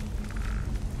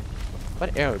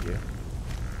 What arrow do you?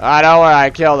 I don't worry,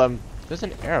 I killed him. There's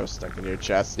an arrow stuck in your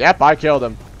chest. Yep, I killed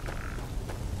him.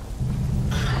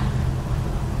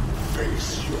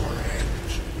 Face your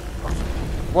edge.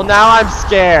 Well, now I'm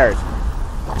scared.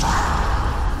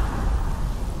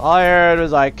 All I heard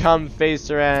was like, come face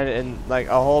around and like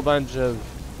a whole bunch of...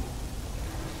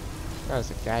 Oh, there's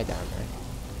a guy down there.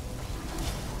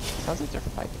 Sounds like they're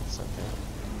fighting something.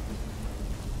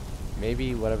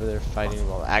 Maybe whatever they're fighting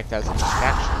will act as a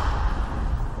distraction.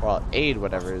 Or I'll aid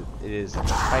whatever it is that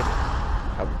they're fighting.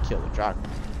 Help me kill the Draugr.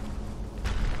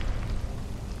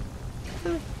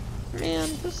 Man,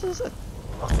 this is a...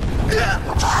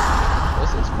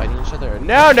 This is fighting each other.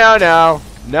 No!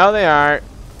 No, they aren't.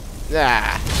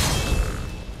 Ah.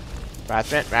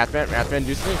 Wrathman,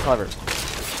 do something clever.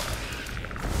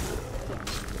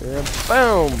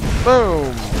 Boom.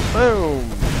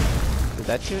 Did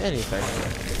that do anything?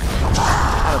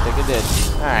 I don't think it did.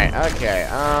 Alright, okay.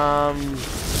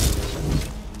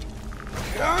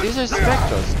 These are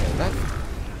Spectral skins.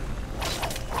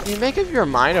 Can you make up your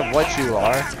mind of what you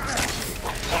are?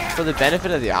 for the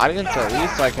benefit of the audience at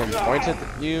least, so I can point at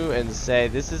you and say,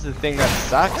 this is the thing that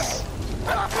sucks.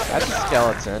 That's a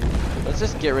skeleton. Let's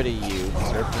just get rid of you,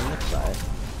 because we're in the play.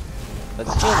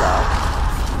 Let's heal up.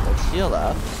 Let's heal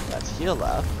up. Let's heal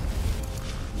up.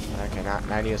 Okay, now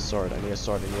I need a sword. I need a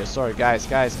sword. I need a sword. Guys,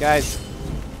 guys, guys.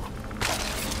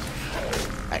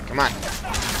 Alright, come on.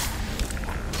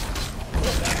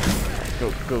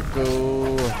 Go, go,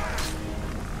 go.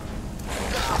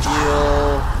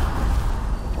 Heal.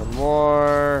 One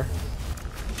more.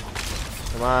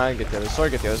 Come on, get the other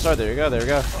sword, get the other sword. There you go, there we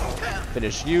go.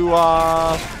 Finish you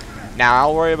off. Now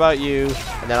I'll worry about you,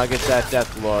 and then I'll get that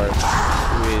Death Lord,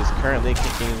 who is currently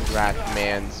kicking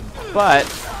Ratman's butt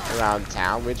around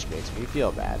town, which makes me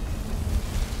feel bad.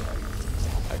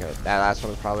 Okay, that last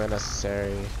one was probably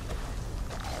unnecessary.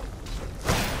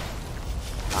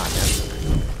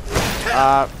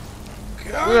 Ah,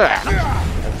 man.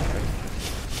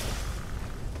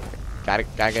 Gotta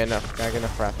get enough Ratman,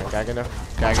 gotta get enough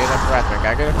Ratman,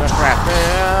 gotta get enough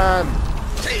Ratman!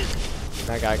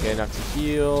 I gotta get enough to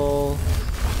heal.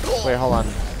 Wait, hold on.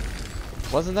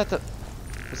 Wasn't that the...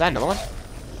 Was that another one?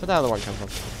 Where'd that other one come from?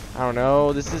 I don't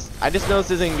know, this is... I just know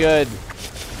this isn't good.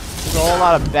 There's a whole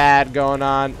lot of bad going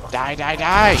on. Die, die,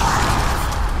 die!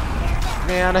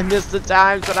 Man, I missed the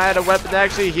times when I had a weapon that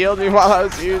actually healed me while I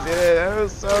was using it. That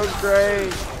was so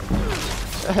great.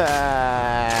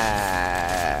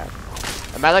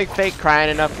 Am I like fake crying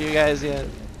enough for you guys yet?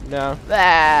 No?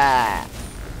 Ah.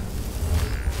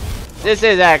 This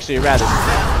is actually rather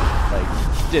like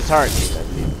disheartening, I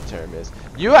think the term is.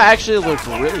 You actually look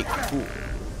really cool.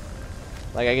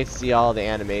 Like I can see all the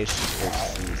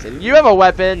animations. And you have a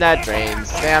weapon that drains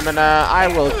stamina. I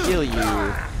will kill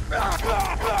you.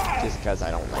 Just because I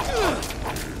don't like it.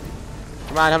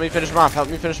 Come on, help me finish him off. Help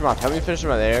me finish him off. Help me finish him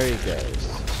off. There he goes.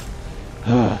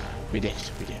 We did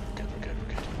it. We did it. We're good. We're good.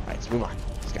 We're good. Alright, let's move on.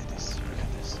 Let's get this. We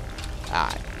got this.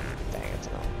 Alright. Dang it.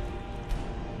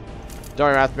 Don't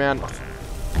worry, Wrathman.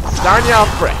 Starting you off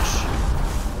fresh.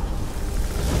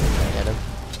 Hit him.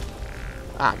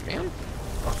 Ah, man.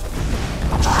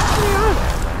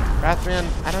 Wrathman,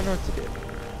 I don't know what to do.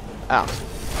 Oh.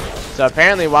 So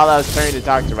apparently while I was turning to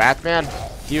talk to Wrathman,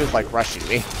 he was like rushing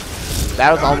me.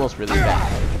 That was almost really bad.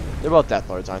 They're both Death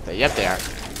Lords, aren't they? Yep, they are.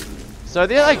 So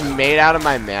they're like made out of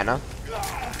my mana.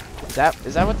 Is that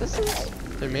what this is?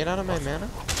 They're made out of my mana?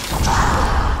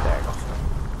 There you go.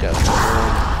 Just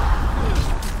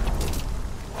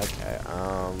okay,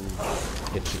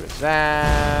 hit you with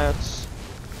that.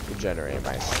 Regenerate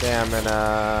my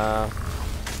stamina.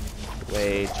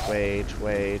 Wait.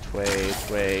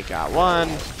 Got one.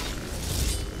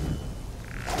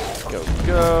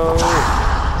 Go.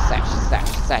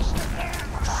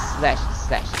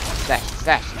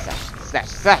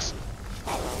 Slash.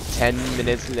 10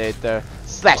 minutes later.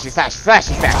 Slashy.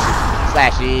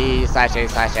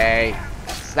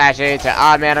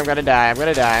 Ah, man, I'm gonna die.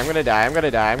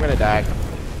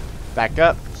 Back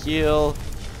up. Heal.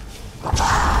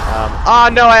 Oh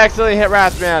no, I accidentally hit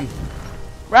Wrathman.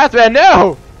 Wrathman,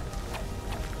 no!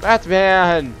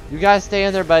 Wrathman, you gotta stay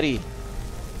in there, buddy.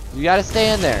 You gotta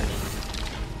stay in there.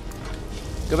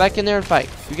 Go back in there and fight.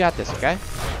 You got this, okay?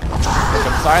 Look,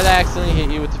 I'm sorry that I accidentally hit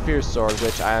you with the Fierce Sword,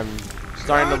 which I'm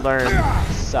starting to learn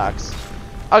sucks.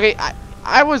 Okay,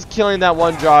 I was killing that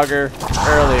one Draugr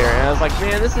earlier, and I was like,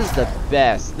 man, this is the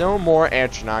best. No more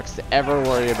Atronachs to ever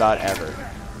worry about ever.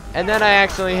 And then I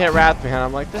accidentally hit Wrathman.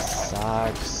 I'm like, this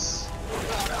sucks.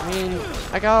 I mean,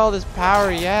 I got all this power,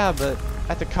 yeah, but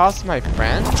at the cost of my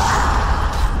friend?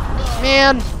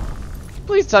 Man,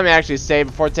 please tell me I actually saved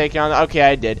before taking on. Okay,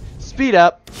 I did. Speed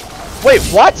up. Wait,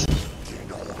 what?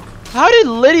 How did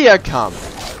Lydia come?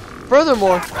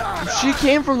 Furthermore, she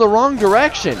came from the wrong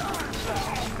direction.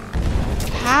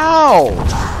 How?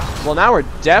 Well, now we're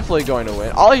definitely going to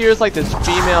win. All I hear is like this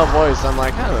female voice. I'm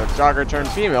like, oh, Draugr turned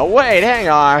female. Wait, hang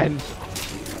on.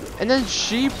 And then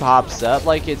she pops up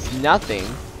like it's nothing.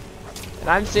 And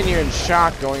I'm sitting here in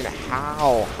shock going,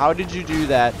 how? How did you do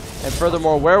that? And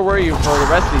furthermore, where were you for the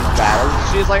rest of these battles? And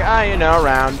she's like, ah, you know,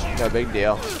 around. No big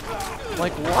deal. I'm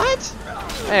like, what?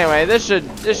 Anyway, this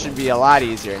should be a lot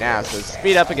easier now. So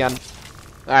speed up again.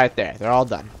 Alright, there. They're all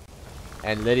done.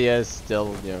 And Lydia is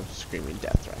still, you know, screaming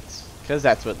death threats. Because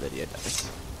that's what Lydia does.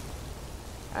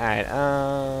 Alright,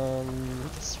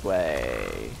 this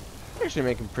way. Actually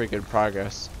making pretty good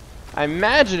progress. I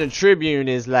imagine a Tribune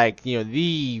is like, you know,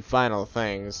 the final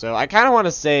thing. So I kind of want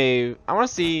to say, I want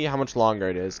to see how much longer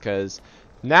it is. Because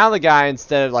now the guy,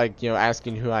 instead of like, you know,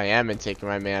 asking who I am and taking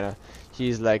my mana,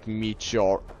 he's like, meet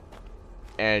your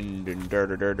end and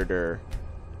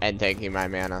taking my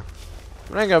mana.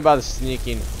 I'm not gonna bother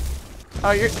sneaking.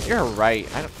 Oh, you're right.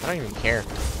 I don't even care.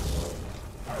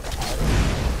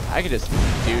 I could just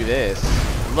do this.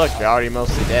 Look, they're already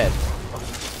mostly dead.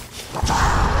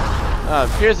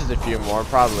 Appears there's a few more.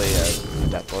 Probably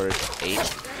Death Lord 8.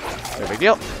 No big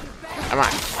deal. Come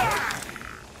on.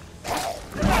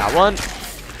 Got one.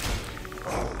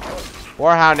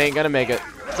 Warhound ain't gonna make it.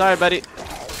 Sorry, buddy.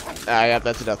 Yep,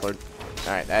 that's a Death Lord.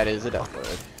 Alright, that is a Death Lord.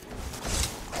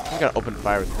 I'm gonna open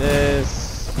fire with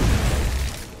this.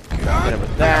 Get him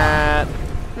with that.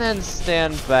 And then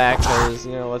stand back, because,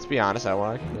 you know, let's be honest, I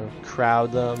want to, you know,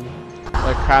 crowd them. I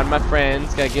want to crowd my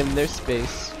friends, gotta give them their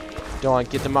space. Don't want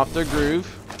to get them off their groove.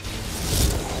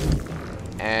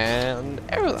 And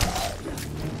arrow them.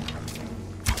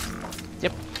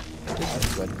 Yep. This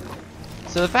is good.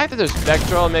 So the fact that they're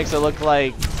spectral makes it look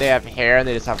like they have hair and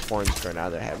they just have horns growing out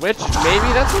of their head. Which, maybe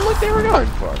that's the look they were going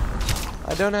for.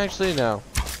 I don't actually know.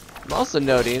 I'm also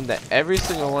noting that every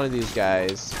single one of these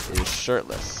guys is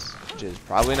shirtless. Which is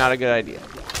probably not a good idea.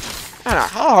 I don't know,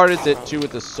 how hard is it to,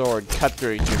 with a sword, cut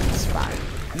through a human spine?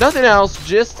 Nothing else,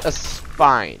 just a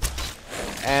spine.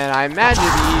 And I imagine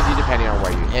it'd be easy depending on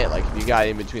where you hit. Like, if you got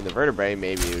in between the vertebrae,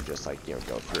 maybe you would just, like, you know,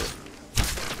 go through.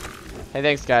 Hey,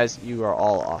 thanks, guys. You are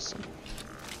all awesome.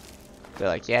 They're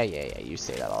like, yeah, you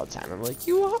say that all the time. I'm like,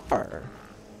 you are.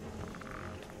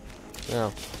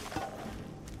 No.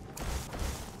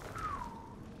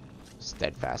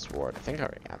 Steadfast ward. I think I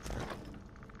already got that.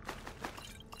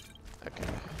 Okay.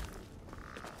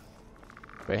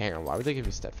 Wait, hang on. Why would they give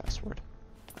me steadfast ward?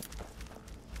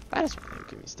 That is why they would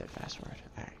give me steadfast ward.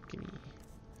 Alright, give me.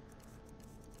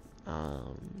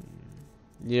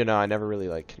 You know, I never really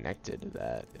like connected to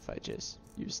that. If I just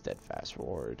use steadfast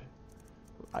ward,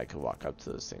 I could walk up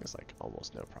to those things like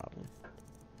almost no problem.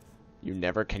 You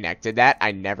never connected that?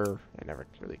 I never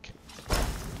really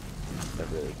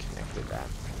connected that.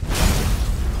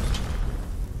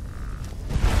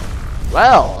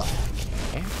 Well,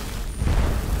 okay.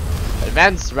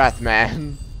 Advanced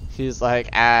Wrathman. He's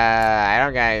like, I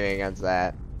don't got anything against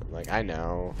that. I'm like, I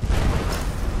know.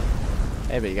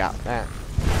 Hey, but you got that.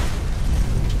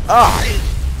 Oh!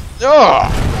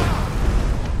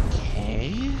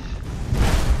 Okay.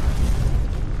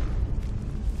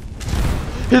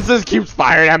 It just keeps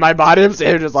firing at my bottom,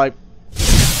 so just like.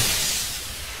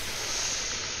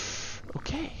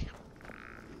 Okay.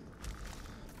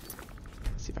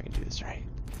 Let's see if I can do this right.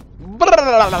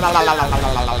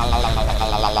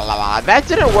 That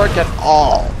didn't work at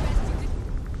all.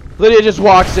 Lydia just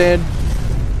walks in.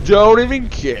 Don't even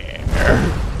care.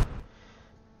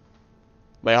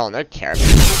 Wait, hold on, that character.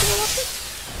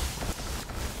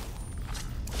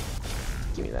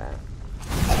 Give me that.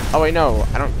 Oh wait, no,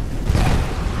 I don't.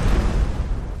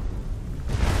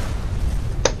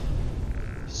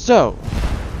 So,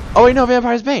 oh wait, no,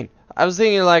 Vampire's Bane. I was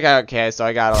thinking like, okay, so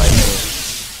I gotta like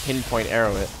pinpoint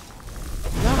arrow it.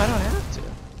 No, I don't have to.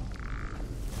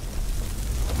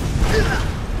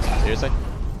 Seriously?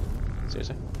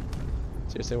 Seriously?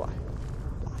 Seriously, why?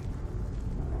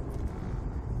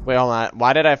 Wait, hold on.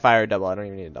 Why did I fire a double? I don't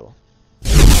even need a double.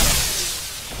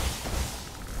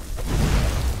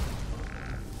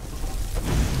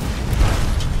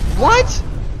 What?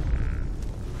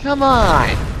 Come on.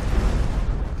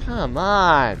 Come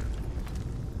on.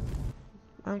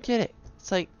 I don't get it.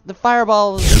 It's like the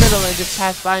fireball was in the middle and it just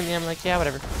passed by me. I'm like, yeah,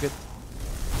 whatever. Good.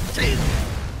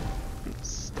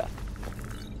 Stuff.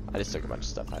 I just took a bunch of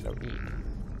stuff I don't need.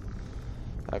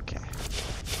 Okay.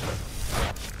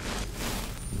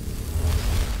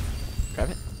 Grab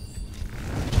it.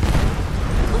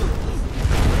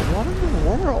 What in the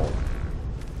world?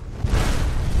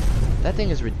 That thing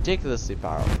is ridiculously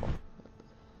powerful.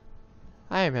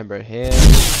 I remember him.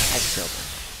 I killed him.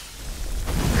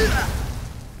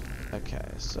 Okay,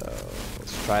 so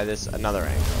let's try this another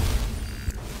angle.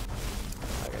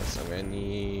 Okay, so I'm gonna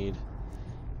need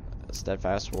a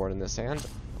steadfast ward in this hand.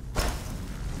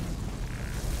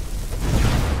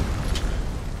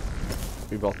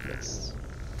 We both missed.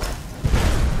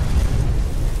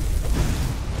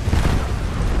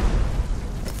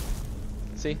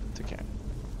 See? It's okay.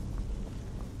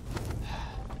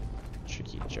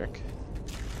 Tricky jerk.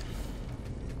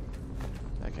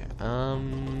 Okay, ah,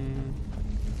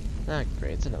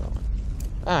 great, it's another one.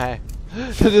 Alright.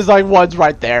 There's like one's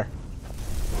right there.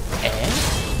 Eh?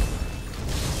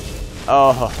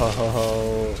 Oh.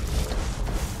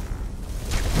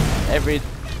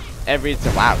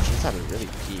 Wow, she's sounding really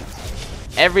peeved.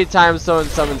 Every time someone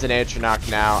summons an Atronach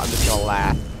now, I'm just gonna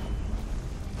laugh.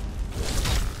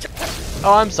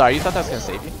 Oh, I'm sorry. You thought that was gonna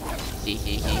save you? Hee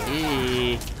hee hee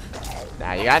hee.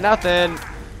 Now you got nothing.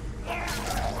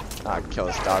 I'll kill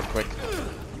this dog quick.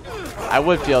 I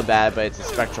would feel bad, but it's a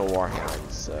Spectral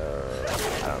Warhound, so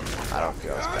I don't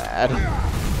feel as bad.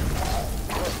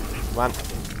 on.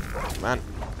 Come on.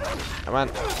 Come on.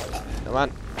 Come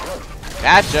on.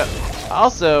 Gotcha.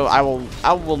 Also, I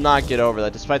will not get over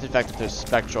that. Despite the fact that they're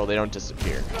spectral, they don't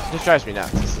disappear. It just drives me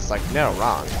nuts. It's just like, no,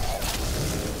 wrong.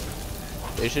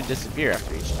 They should disappear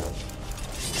after each time.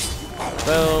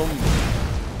 Boom.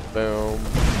 Boom.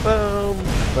 Boom.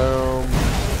 Boom.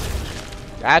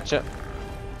 Gotcha.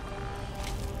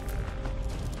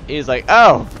 He's like,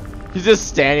 oh. He's just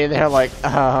standing there like, this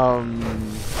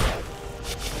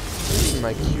is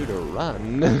my cue to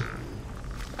run.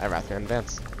 I'd rather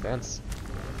advance. Advance.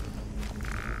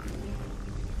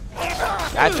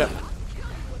 Gotcha.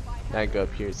 Now I go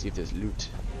up here and see if there's loot.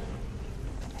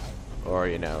 Or,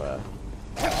 you know,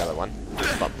 another one.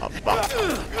 Bump, bump, bump.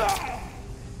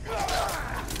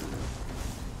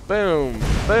 Boom.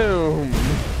 Boom.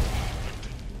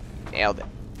 Nailed it.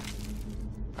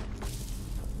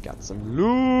 Got some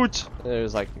loot.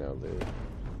 There's like no loot.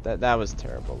 That was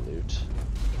terrible loot.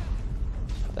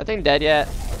 That thing dead yet?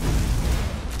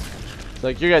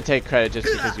 Like, you're gonna take credit just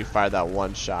because you fired that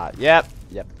one shot. Yep.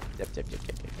 Yep.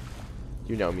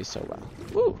 You know me so well.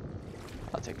 Woo!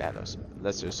 I'll take that.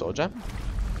 Let's do a soul gem.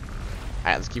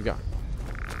 Alright, let's keep going.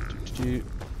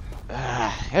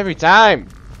 Every time!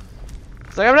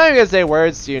 It's like, I'm not even gonna say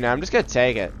words to you now. I'm just gonna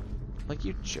take it. Like,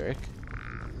 you jerk.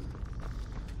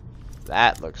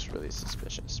 That looks really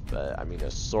suspicious. But, I mean,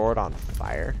 a sword on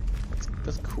fire?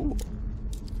 That's cool.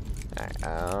 Alright,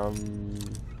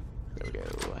 there we go.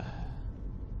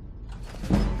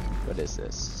 What is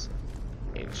this?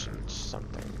 Ancient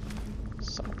something.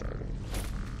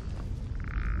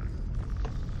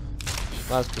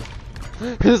 That's cool.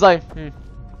 It's like,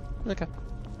 okay.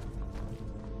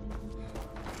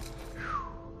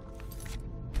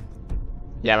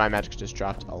 Yeah, my magic just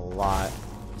dropped a lot.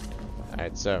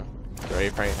 Alright, so, get ready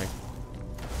for anything.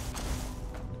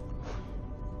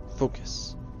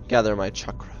 Focus. Gather my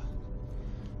chakra.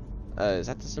 Is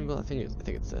that the symbol? I think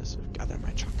it's this. Gather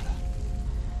my chakra.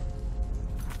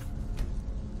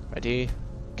 Ready?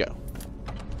 Go.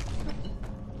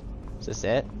 Is this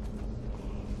it?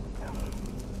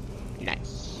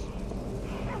 Nice.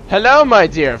 Hello, my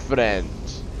dear friend.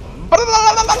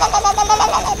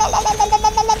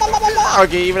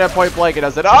 Okay, even at point blank it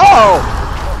does it. Oh!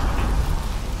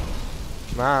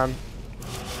 Come on.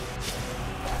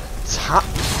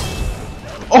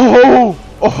 Oh!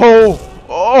 Oh!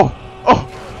 Oh! Oh!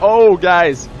 Oh,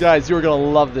 guys, you are gonna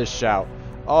love this shout.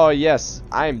 Oh yes,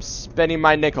 I'm spending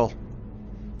my nickel.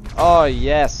 Oh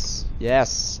yes,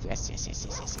 yes.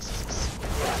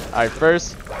 Alright,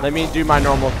 first, let me do my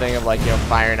normal thing of, like, you know,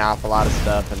 firing off a lot of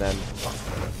stuff, and then,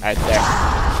 right there.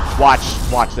 Watch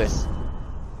this.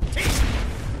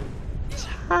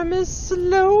 Time is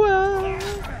slower.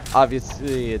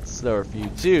 Obviously, it's slower for you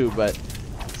too, but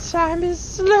time is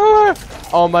slower.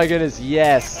 Oh my goodness,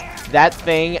 yes. That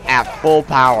thing at full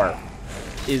power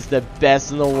is the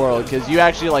best in the world, because you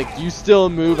actually, like, you still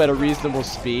move at a reasonable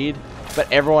speed,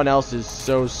 but everyone else is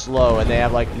so slow, and they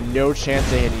have, like, no chance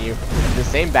of hitting you. The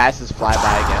same bastards fly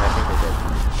by again, I think they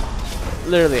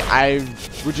did. Literally, I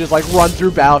would just, like, run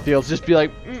through battlefields, just be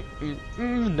like,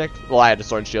 next. Well, I had a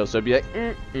sword and shield, so it'd be like,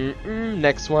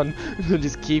 next one.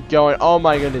 Just keep going. Oh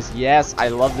my goodness, yes, I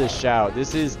love this shout.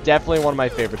 This is definitely one of my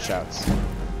favorite shouts.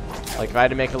 Like, if I had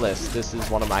to make a list, this is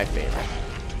one of my favorite.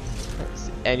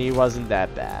 And he wasn't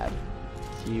that bad.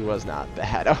 He was not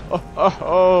bad.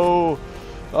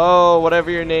 Oh,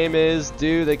 whatever your name is,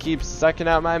 dude, that keeps sucking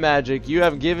out my magic. You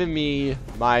have given me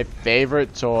my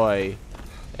favorite toy.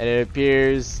 And it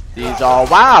appears these all...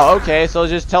 Wow, okay, so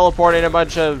just teleporting a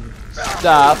bunch of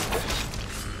stuff.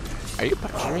 Are you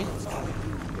punching me?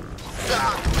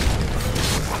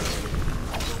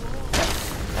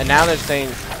 And now they're saying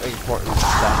important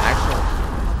stuff. Actually...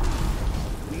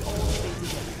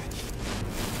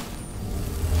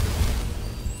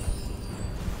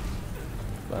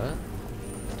 What?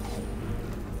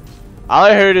 All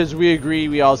I heard is we agree,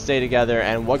 we all stay together,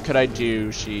 and what could I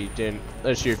do? She didn't.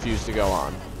 She refused to go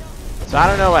on. So I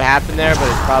don't know what happened there, but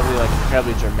it's probably like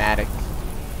incredibly dramatic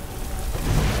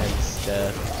and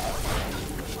stuff.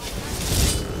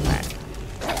 Alright.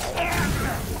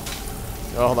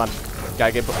 Oh, hold on.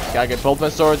 Gotta get both my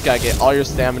swords. Gotta get all your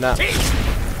stamina.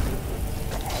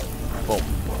 Boom.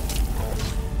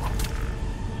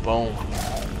 Boom.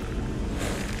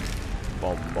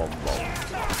 Boom. Boom. Boom.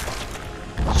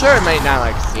 Sure, it might not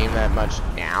like seem that much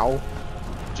now,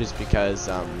 just because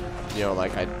you know,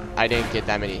 like I didn't get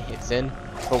that many hits in.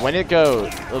 But when it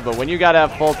goes, but when you gotta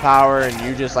have full power and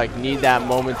you just like need that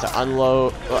moment to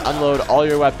unload all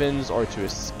your weapons or to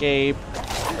escape,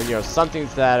 or you know, something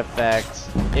to that effect,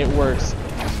 it works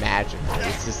magically.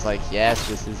 It's just like, yes,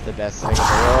 this is the best thing in the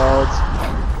world.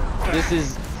 This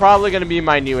is probably gonna be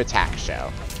my new attack show.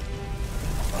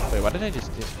 Wait, what did I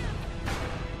just do?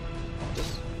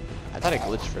 I thought I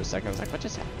glitched for a second. I was like, what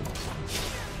just happened?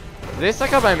 Did they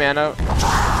suck up my mana?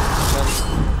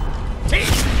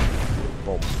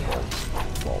 Boom, boom,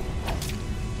 boom.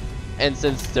 And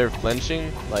since they're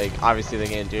flinching, like, obviously they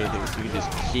can't do anything, so you can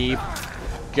just keep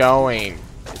going.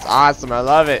 It's awesome, I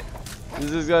love it.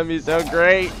 This is gonna be so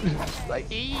great.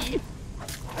 Like, ee.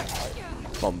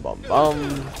 Bum, bum,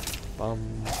 bum. Bum.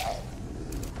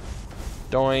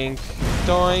 Doink,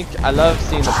 doink. I love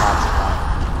seeing the pops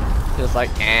pop. Just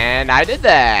like, and I did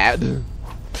that.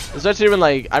 Especially when,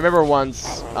 like, I remember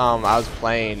once I was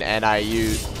playing and I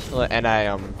did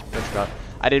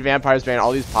Vampire's Bane,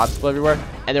 all these pots flew everywhere,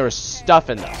 and there was stuff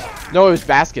in them. No, it was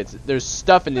baskets. There's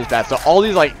stuff in these baskets. So all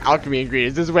these, like, alchemy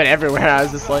ingredients just went everywhere. I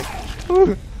was just like,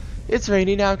 ooh, it's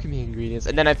raining alchemy ingredients.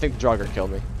 And then I think Draugr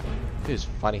killed me. It was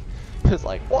funny. It was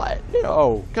like, what?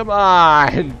 No, come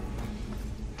on.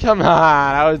 Come on.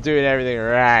 I was doing everything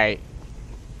right.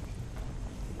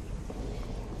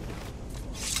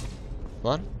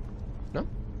 Come on. No?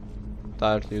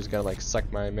 Thought he was gonna, like,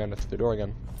 suck my mana through the door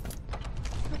again.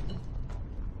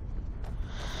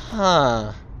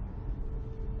 Huh.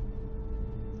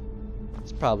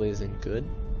 This probably isn't good.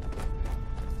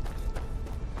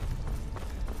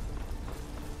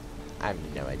 I have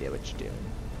no idea what you're doing.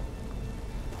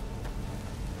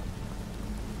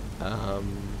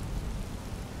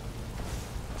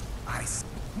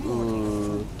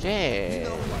 Okay.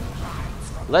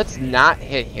 Let's not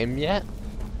hit him yet.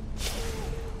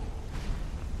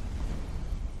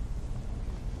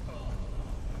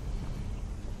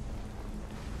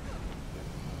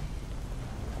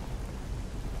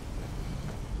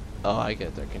 Oh, I get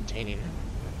it. They're containing him.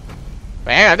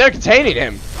 Bam! They're containing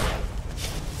him!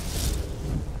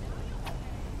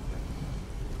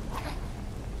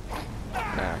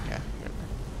 Okay.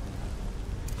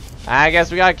 I guess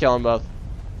we gotta kill them both.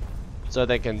 So are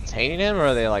they containing him or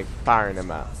are they like firing him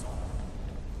out?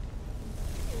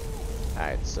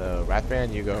 Alright, so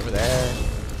Wrathband, you go over there.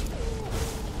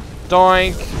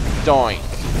 Doink! Doink!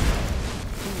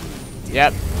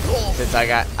 Yep. Since I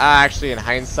got actually in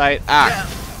hindsight, no.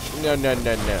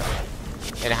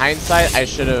 In hindsight, I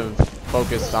should have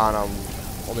focused on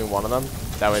only one of them.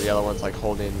 That way the other one's like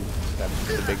holding the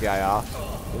big guy off.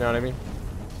 You know what I mean?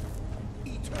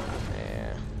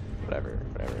 Yeah. Whatever.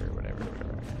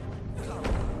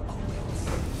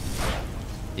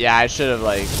 Yeah, I should have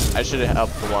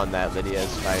helped the one that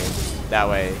Lydia's fighting. That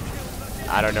way,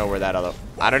 I don't know where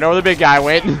the big guy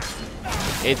went.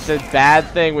 It's a bad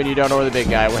thing when you don't know where the big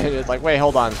guy went. It's like, wait,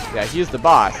 hold on. Yeah, he's the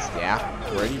boss. Yeah.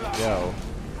 Where'd he go?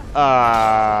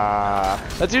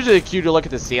 That's usually a cue to look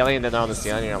at the ceiling, and then they're on the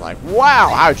ceiling, and you're like,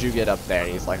 wow, how'd you get up there?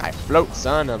 And he's like, I float,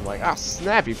 son. I'm like, ah,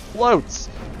 snap, he floats.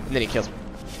 And then he kills me.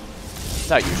 That's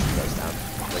how it usually goes down.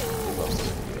 Like, most of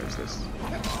the videos, this.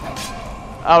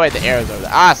 Oh, wait, the arrow's over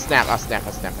there. Ah, snap.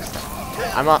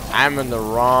 I'm in the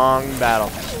wrong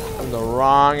battle. I'm in the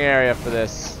wrong area for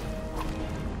this.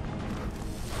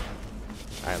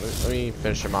 Alright, let me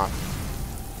finish him off.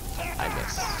 I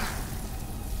miss.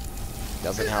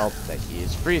 Doesn't help that he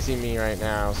is freezing me right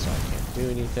now, so I can't do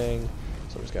anything.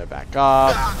 So I'm just gonna back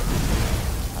off.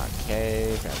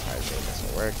 Okay, Vampire's Bane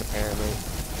doesn't work apparently.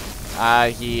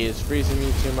 He is freezing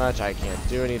me too much. I can't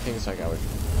do anything, so I gotta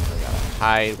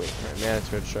hide, wait for my mana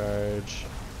to recharge.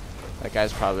 That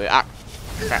guy's probably crap.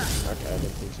 Okay, I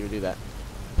didn't think he would do that.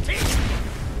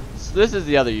 So this is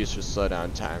the other use for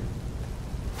slowdown time.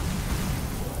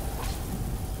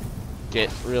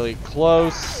 Get really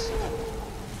close.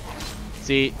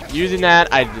 See, using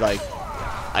that, I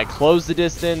closed the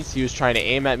distance. He was trying to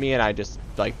aim at me, and I just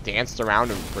like danced around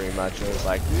him pretty much. And it was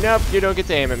like, nope, you don't get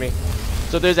to aim at me.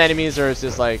 So if there's enemies, or it's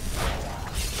just like,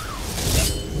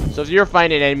 so if you're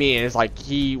fighting an enemy and it's like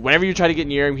whenever you try to get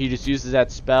near him, he just uses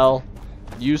that spell.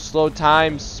 Use slow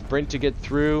time, sprint to get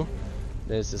through.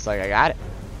 Then it's just like, I got it.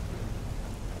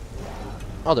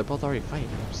 Oh, they're both already fighting.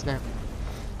 Snap.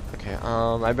 Okay,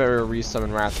 I better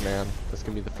resummon Wrathman. That's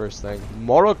gonna be the first thing.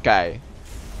 Morokei.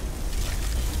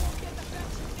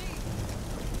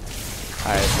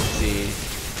 Alright, let's see.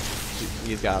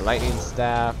 He's got a lightning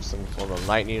staff, some sort of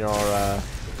lightning aura.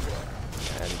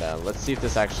 And let's see if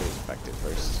this actually is effective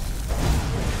first.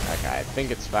 Okay, I think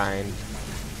it's fine.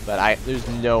 But there's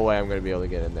no way I'm gonna be able to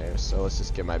get in there. So let's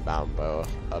just get my bound bow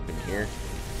up in here.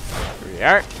 Here we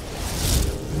are.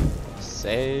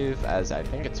 Save as I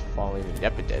think it's falling.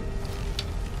 Yep, it did.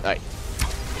 Right.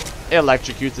 It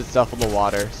electrocutes itself in the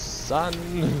water. Son.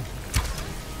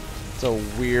 It's a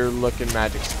weird looking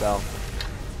magic spell.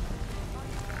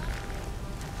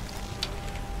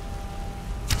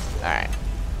 Alright.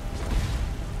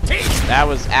 That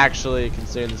was actually,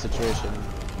 considering the situation,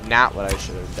 not what I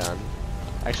should have done.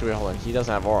 Actually, wait, hold on. He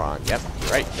doesn't have aura on. Yep,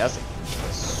 you're right, he doesn't.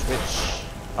 Switch.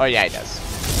 Oh yeah, he does.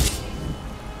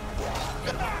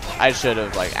 I should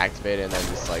have like activated and then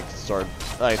just like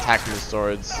attacking the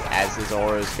swords as his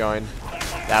aura is going.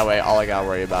 That way, all I gotta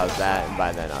worry about is that, and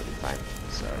by then I'll be fine.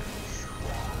 So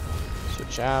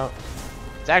switch out.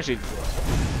 It's actually,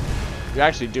 you're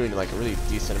actually doing like a really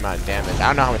decent amount of damage. I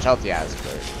don't know how much health he has,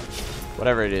 but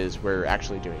whatever it is, we're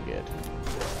actually doing good.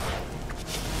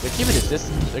 They're keeping his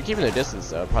distance. They're keeping their distance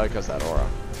though, probably because of that aura.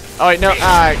 Oh wait, no.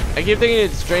 I keep thinking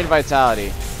it's drained vitality.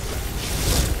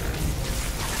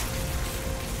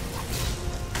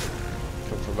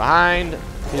 Come from behind.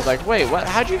 He's like, wait, what?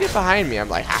 How'd you get behind me? I'm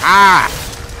like, ha ha!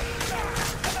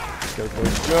 Go, go,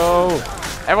 go!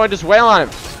 Everyone, just wail on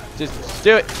him. Just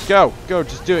do it. Go, go.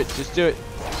 Just do it. Just do it.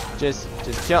 Just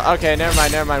kill. Okay, never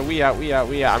mind, never mind. We out. We out.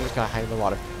 We out. I'm just gonna hide in the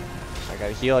water. I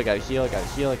gotta heal. I gotta heal. I gotta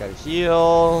heal. I gotta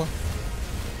heal.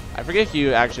 I forget if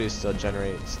you actually still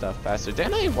generate stuff faster.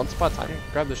 Didn't I once upon a time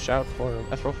grab the shout for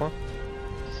F-roll form?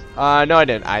 No, I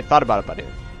didn't. I thought about it, but I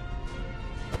didn't.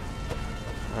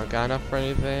 I don't got enough for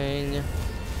anything.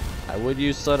 I would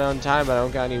use slow down time, but I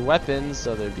don't got any weapons,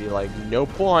 so there'd be like no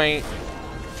point.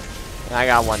 And I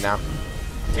got one now.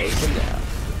 Take him down.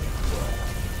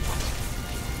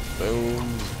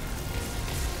 Boom.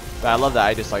 But I love that.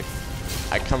 I just like,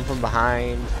 I come from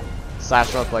behind,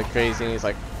 slash him up like crazy, and he's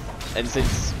like, and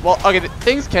since, well, okay,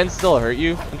 things can still hurt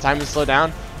you when time is slowed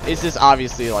down. It's just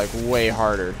obviously like way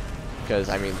harder, because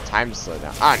I mean, time to slow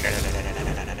down. Ah, no, no, no, no, no,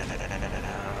 no, no, no, no, no, no, no, no.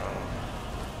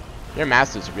 Your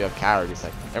master's a real coward. He's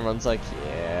like, everyone's like,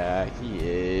 yeah, he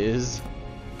is,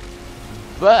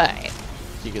 but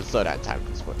you can slow down time with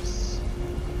his voice.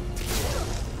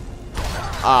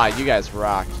 Ah, you guys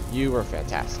rock. You were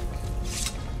fantastic.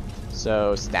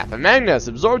 So, Staff of Magnus,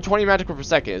 absorb 20 magical per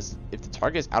second. If the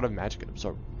target is out of magic,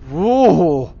 absorb.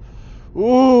 Ooh,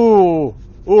 ooh,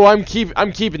 ooh! I'm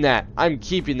keeping that. I'm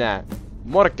keeping that.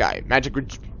 Morokei, magic.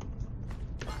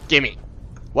 Gimme.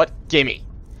 What? Gimme.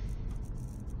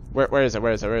 Where is it?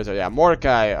 Where is it? Where is it? Yeah,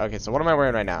 Morokei. Okay, so what am I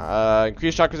wearing right now?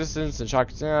 Increased shock resistance and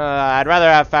shock. I'd rather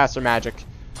have faster magic.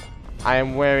 I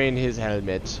am wearing his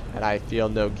helmet, and I feel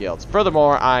no guilt.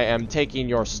 Furthermore, I am taking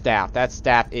your staff. That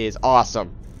staff is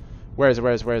awesome. Where is it?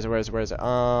 Where is it? Where is it? Where is it? Where is it?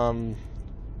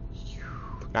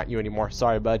 Not you anymore.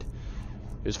 Sorry, bud.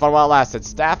 It was fun while it lasted.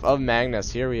 Staff of Magnus.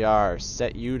 Here we are.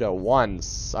 Set you to 1,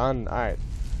 son. Alright.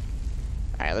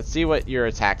 Alright, let's see what your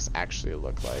attacks actually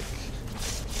look like.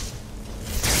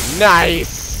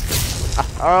 Nice!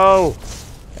 Oh!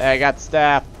 I got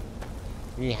staff.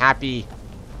 Me happy.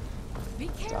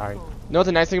 Sorry. You know what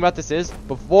the nice thing about this is?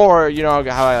 Before, you know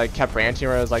how I like kept ranting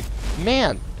where I was like,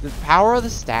 man, the power of the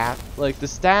staff, like the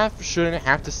staff shouldn't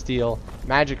have to steal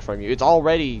magic from you. It's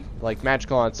already like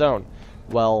magical on its own.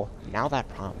 Well, now that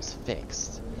problem's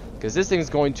fixed. Because this thing's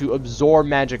going to absorb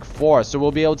magic for us. So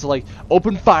we'll be able to like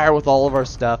open fire with all of our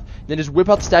stuff. Then just whip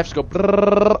out the staff, just go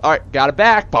alright, got it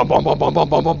back. Boom, boom, boom, boom, boom,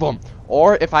 boom, boom, boom.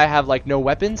 Or if I have like no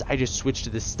weapons, I just switch to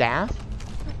the staff.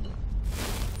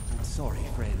 I'm sorry,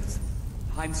 friends.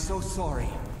 I'm so sorry.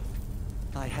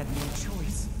 I had no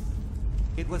choice.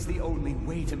 It was the only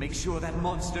way to make sure that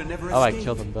monster never escaped. Oh, I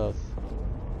killed them both.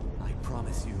 I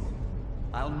promise you,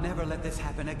 I'll never let this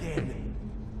happen again.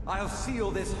 I'll seal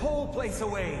this whole place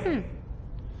away.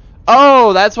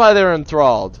 Oh, that's why they were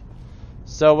enthralled.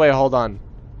 So wait, hold on.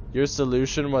 Your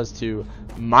solution was to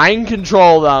mind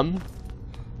control them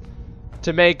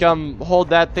to make them hold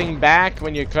that thing back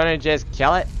when you couldn't just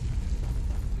kill it?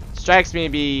 Strikes me to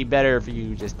be better for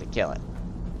you just to kill it.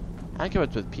 I don't care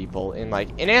what's with people in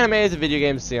animes and video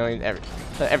games, stealing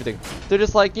everything. They're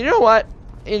just like, you know what?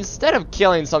 Instead of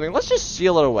killing something, let's just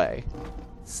seal it away.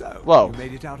 So, whoa. You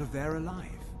made it out of there alive.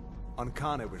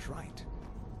 Ankana was right.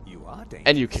 You are dangerous.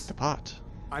 And you kicked the pot.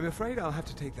 I'm afraid I'll have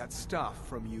to take that stuff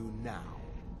from you now.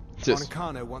 Just...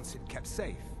 Ankana wants it kept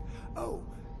safe. Oh,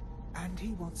 and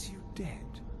he wants you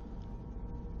dead.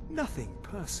 Nothing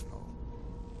personal.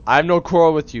 I have no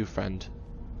quarrel with you, friend.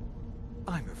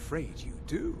 I'm afraid you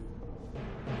do.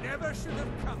 Never should have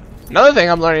come. Another thing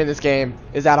I'm learning in this game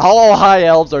is that all high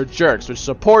elves are jerks, which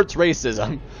supports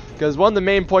racism. Because one of the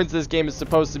main points of this game is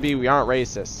supposed to be we aren't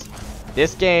racist.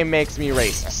 This game makes me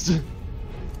racist.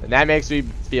 And that makes me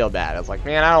feel bad. It's like,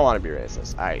 man, I don't want to be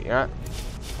racist. Alright, you know what?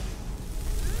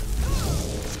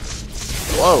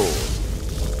 Whoa.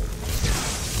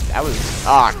 That was...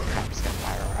 Ah, oh, crap, it's got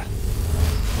fire.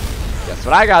 Guess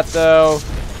what I got, though?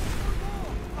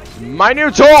 My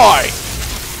new toy!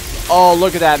 Oh,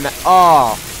 look at that.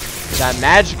 Oh, that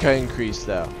magicka increase,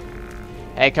 though.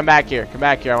 Hey, come back here. Come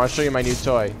back here. I want to show you my new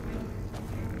toy.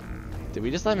 Did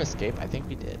we just let him escape? I think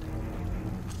we did.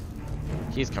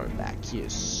 He's coming back. He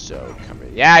is so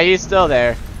coming. Yeah, he's still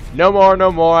there. No more,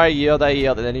 no more. I yield, I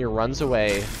yield. And then he runs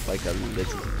away like a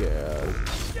little girl.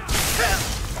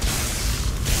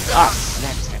 Ah,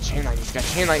 snap. He's got chain lightning. He's got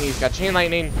chain lightning. He's got chain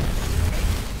lightning.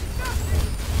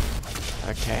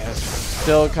 Okay,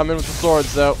 still coming with the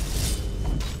swords though.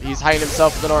 He's hiding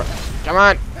himself in the north. Come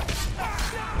on.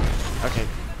 Okay,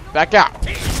 back out.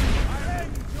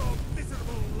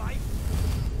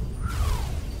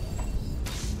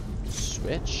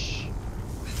 Switch.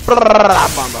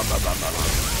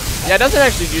 Yeah, it doesn't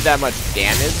actually do that much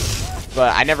damage,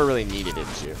 but I never really needed it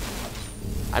to.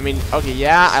 I mean, okay,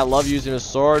 yeah, I love using a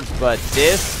sword, but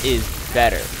this is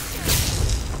better.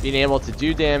 Being able to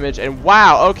do damage, and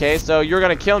wow, okay, so you're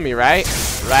gonna kill me, right?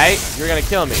 Right? You're gonna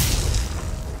kill me.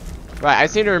 Right, I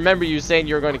seem to remember you saying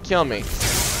you were going to kill me. I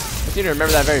seem to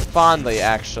remember that very fondly,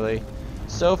 actually.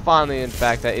 So fondly, in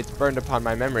fact, that it's burned upon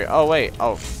my memory. Oh, wait,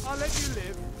 oh. I'll let you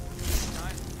live.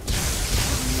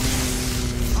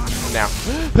 Now.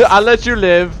 I'll let you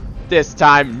live. This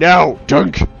time, no!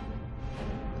 Dunk!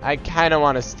 I kind of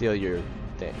want to steal your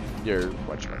thing. Your,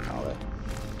 whatchamacallit.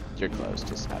 Your clothes,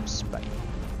 just have spite.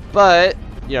 But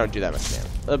you don't do that much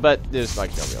damage. But there's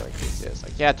like no real increase. It's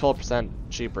like, yeah, 12%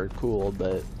 cheaper, cool,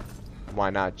 but why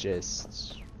not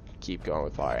just keep going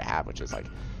with what I have, which is like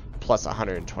plus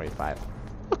 125.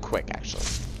 Look quick, actually.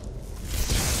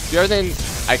 The other thing,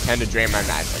 I tend to drain my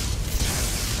magic.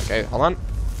 Okay, hold on.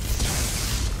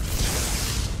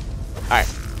 Alright.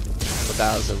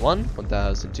 1001,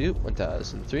 1002,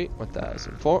 1003,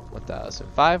 1004,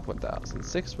 1005,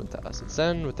 1006,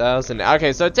 1007, 1000.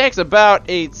 Okay, so it takes about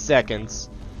 8 seconds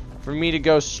for me to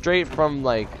go straight from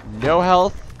like no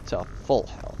health to full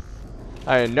health.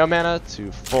 Alright, no mana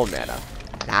to full mana.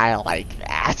 And I like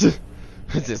that.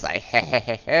 It's just like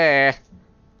hehehehe.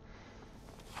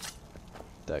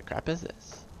 The crap is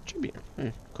this? Tribune.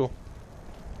 Cool.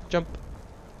 Jump.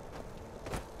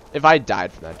 If I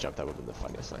died from that jump, that would have been the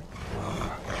funniest thing.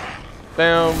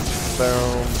 Boom,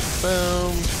 boom,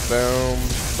 boom, boom,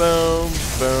 boom,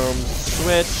 boom,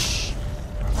 switch.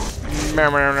 And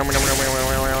then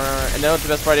what the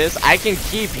best part is, I can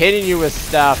keep hitting you with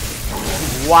stuff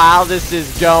while this is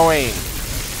going.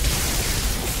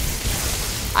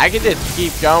 I can just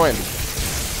keep going.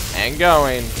 And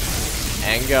going.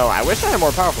 And go. I wish I had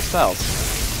more powerful spells.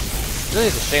 Really,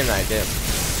 it's a shame that I did.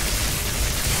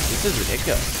 This is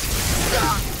ridiculous.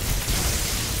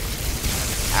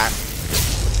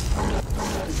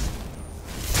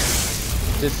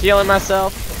 Just healing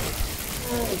myself.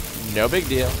 No big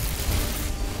deal.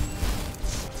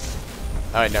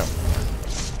 Oh wait, no.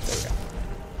 There we go.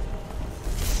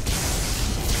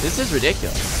 This is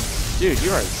ridiculous. Dude,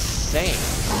 you are insane.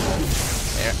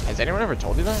 Has anyone ever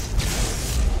told you that?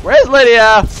 Where's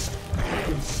Lydia?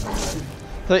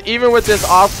 So even with this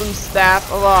awesome staff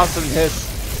of awesomeness,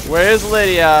 where's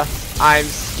Lydia? I'm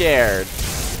scared.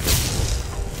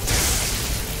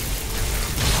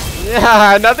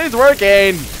 Yeah, nothing's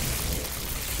working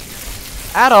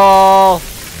at all.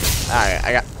 Alright,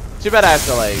 I got. Too bad I have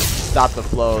to like stop the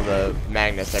flow of the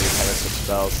Magnus every time I switch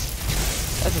spells.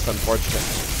 That's just unfortunate.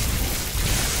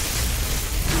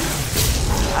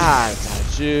 Ah, it's out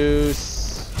of juice.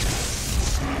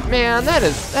 Man, that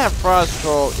frost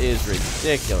troll is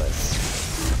ridiculous.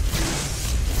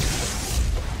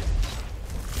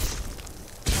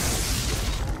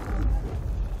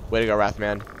 Way to go,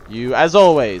 Wrathman. You, as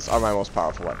always, are my most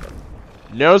powerful weapon.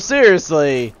 No,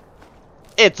 seriously.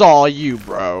 It's all you,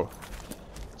 bro.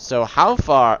 So how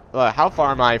far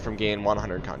am I from gaining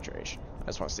 100 conjuration? I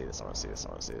just want to see this. I want to see this. I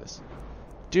want to see this.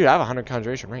 Dude, I have 100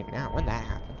 conjuration right now. When did that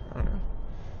happen? I don't know.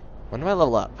 When do I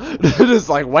level up? Just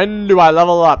like, when do I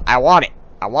level up? I want it.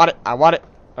 I want it. I want it.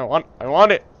 I want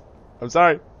it. I'm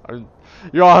sorry.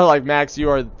 You're all like, Max, you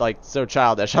are like so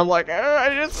childish. I'm like,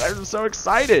 I'm so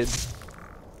excited.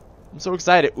 I'm so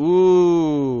excited.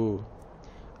 Ooh.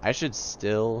 I should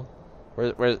still,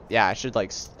 yeah, I should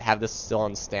like have this still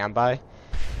on standby.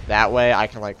 That way I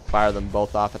can like fire them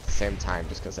both off at the same time,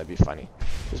 just because that'd be funny.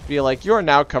 Just be like, you are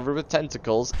now covered with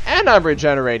tentacles, and I'm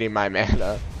regenerating my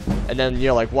mana. And then, you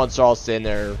know, like once they're all sitting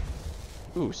there,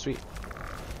 ooh, sweet.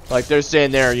 Like they're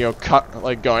sitting there, you know,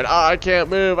 like going, oh, I can't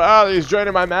move, oh, he's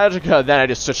draining my magicka. Then I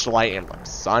just switch to light and I'm like,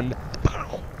 son.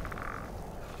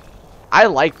 I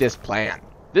like this plan.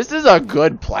 This is a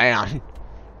good plan.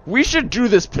 We should do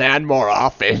this plan more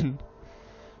often.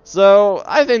 So,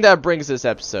 I think that brings this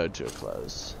episode to a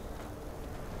close.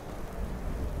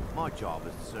 My job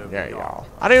is to serve There the you Jarl.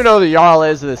 go. I don't even know who the Jarl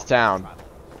is of this town.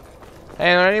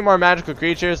 Hey, are there any more magical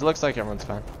creatures? It looks like everyone's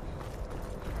fine.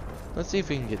 Let's see if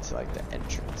we can get to like the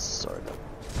entrance, sort of.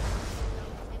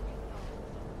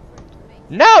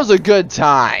 Now's a good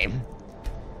time.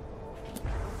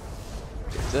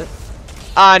 Is it?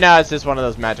 Ah, no, it's just one of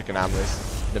those magic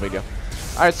anomalies. No big deal.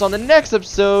 Alright, so on the next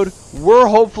episode, we're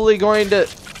hopefully going to...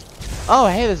 Oh,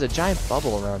 hey, there's a giant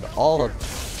bubble around all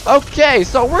of... Okay,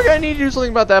 so we're going to need to do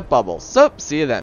something about that bubble. So, see you then.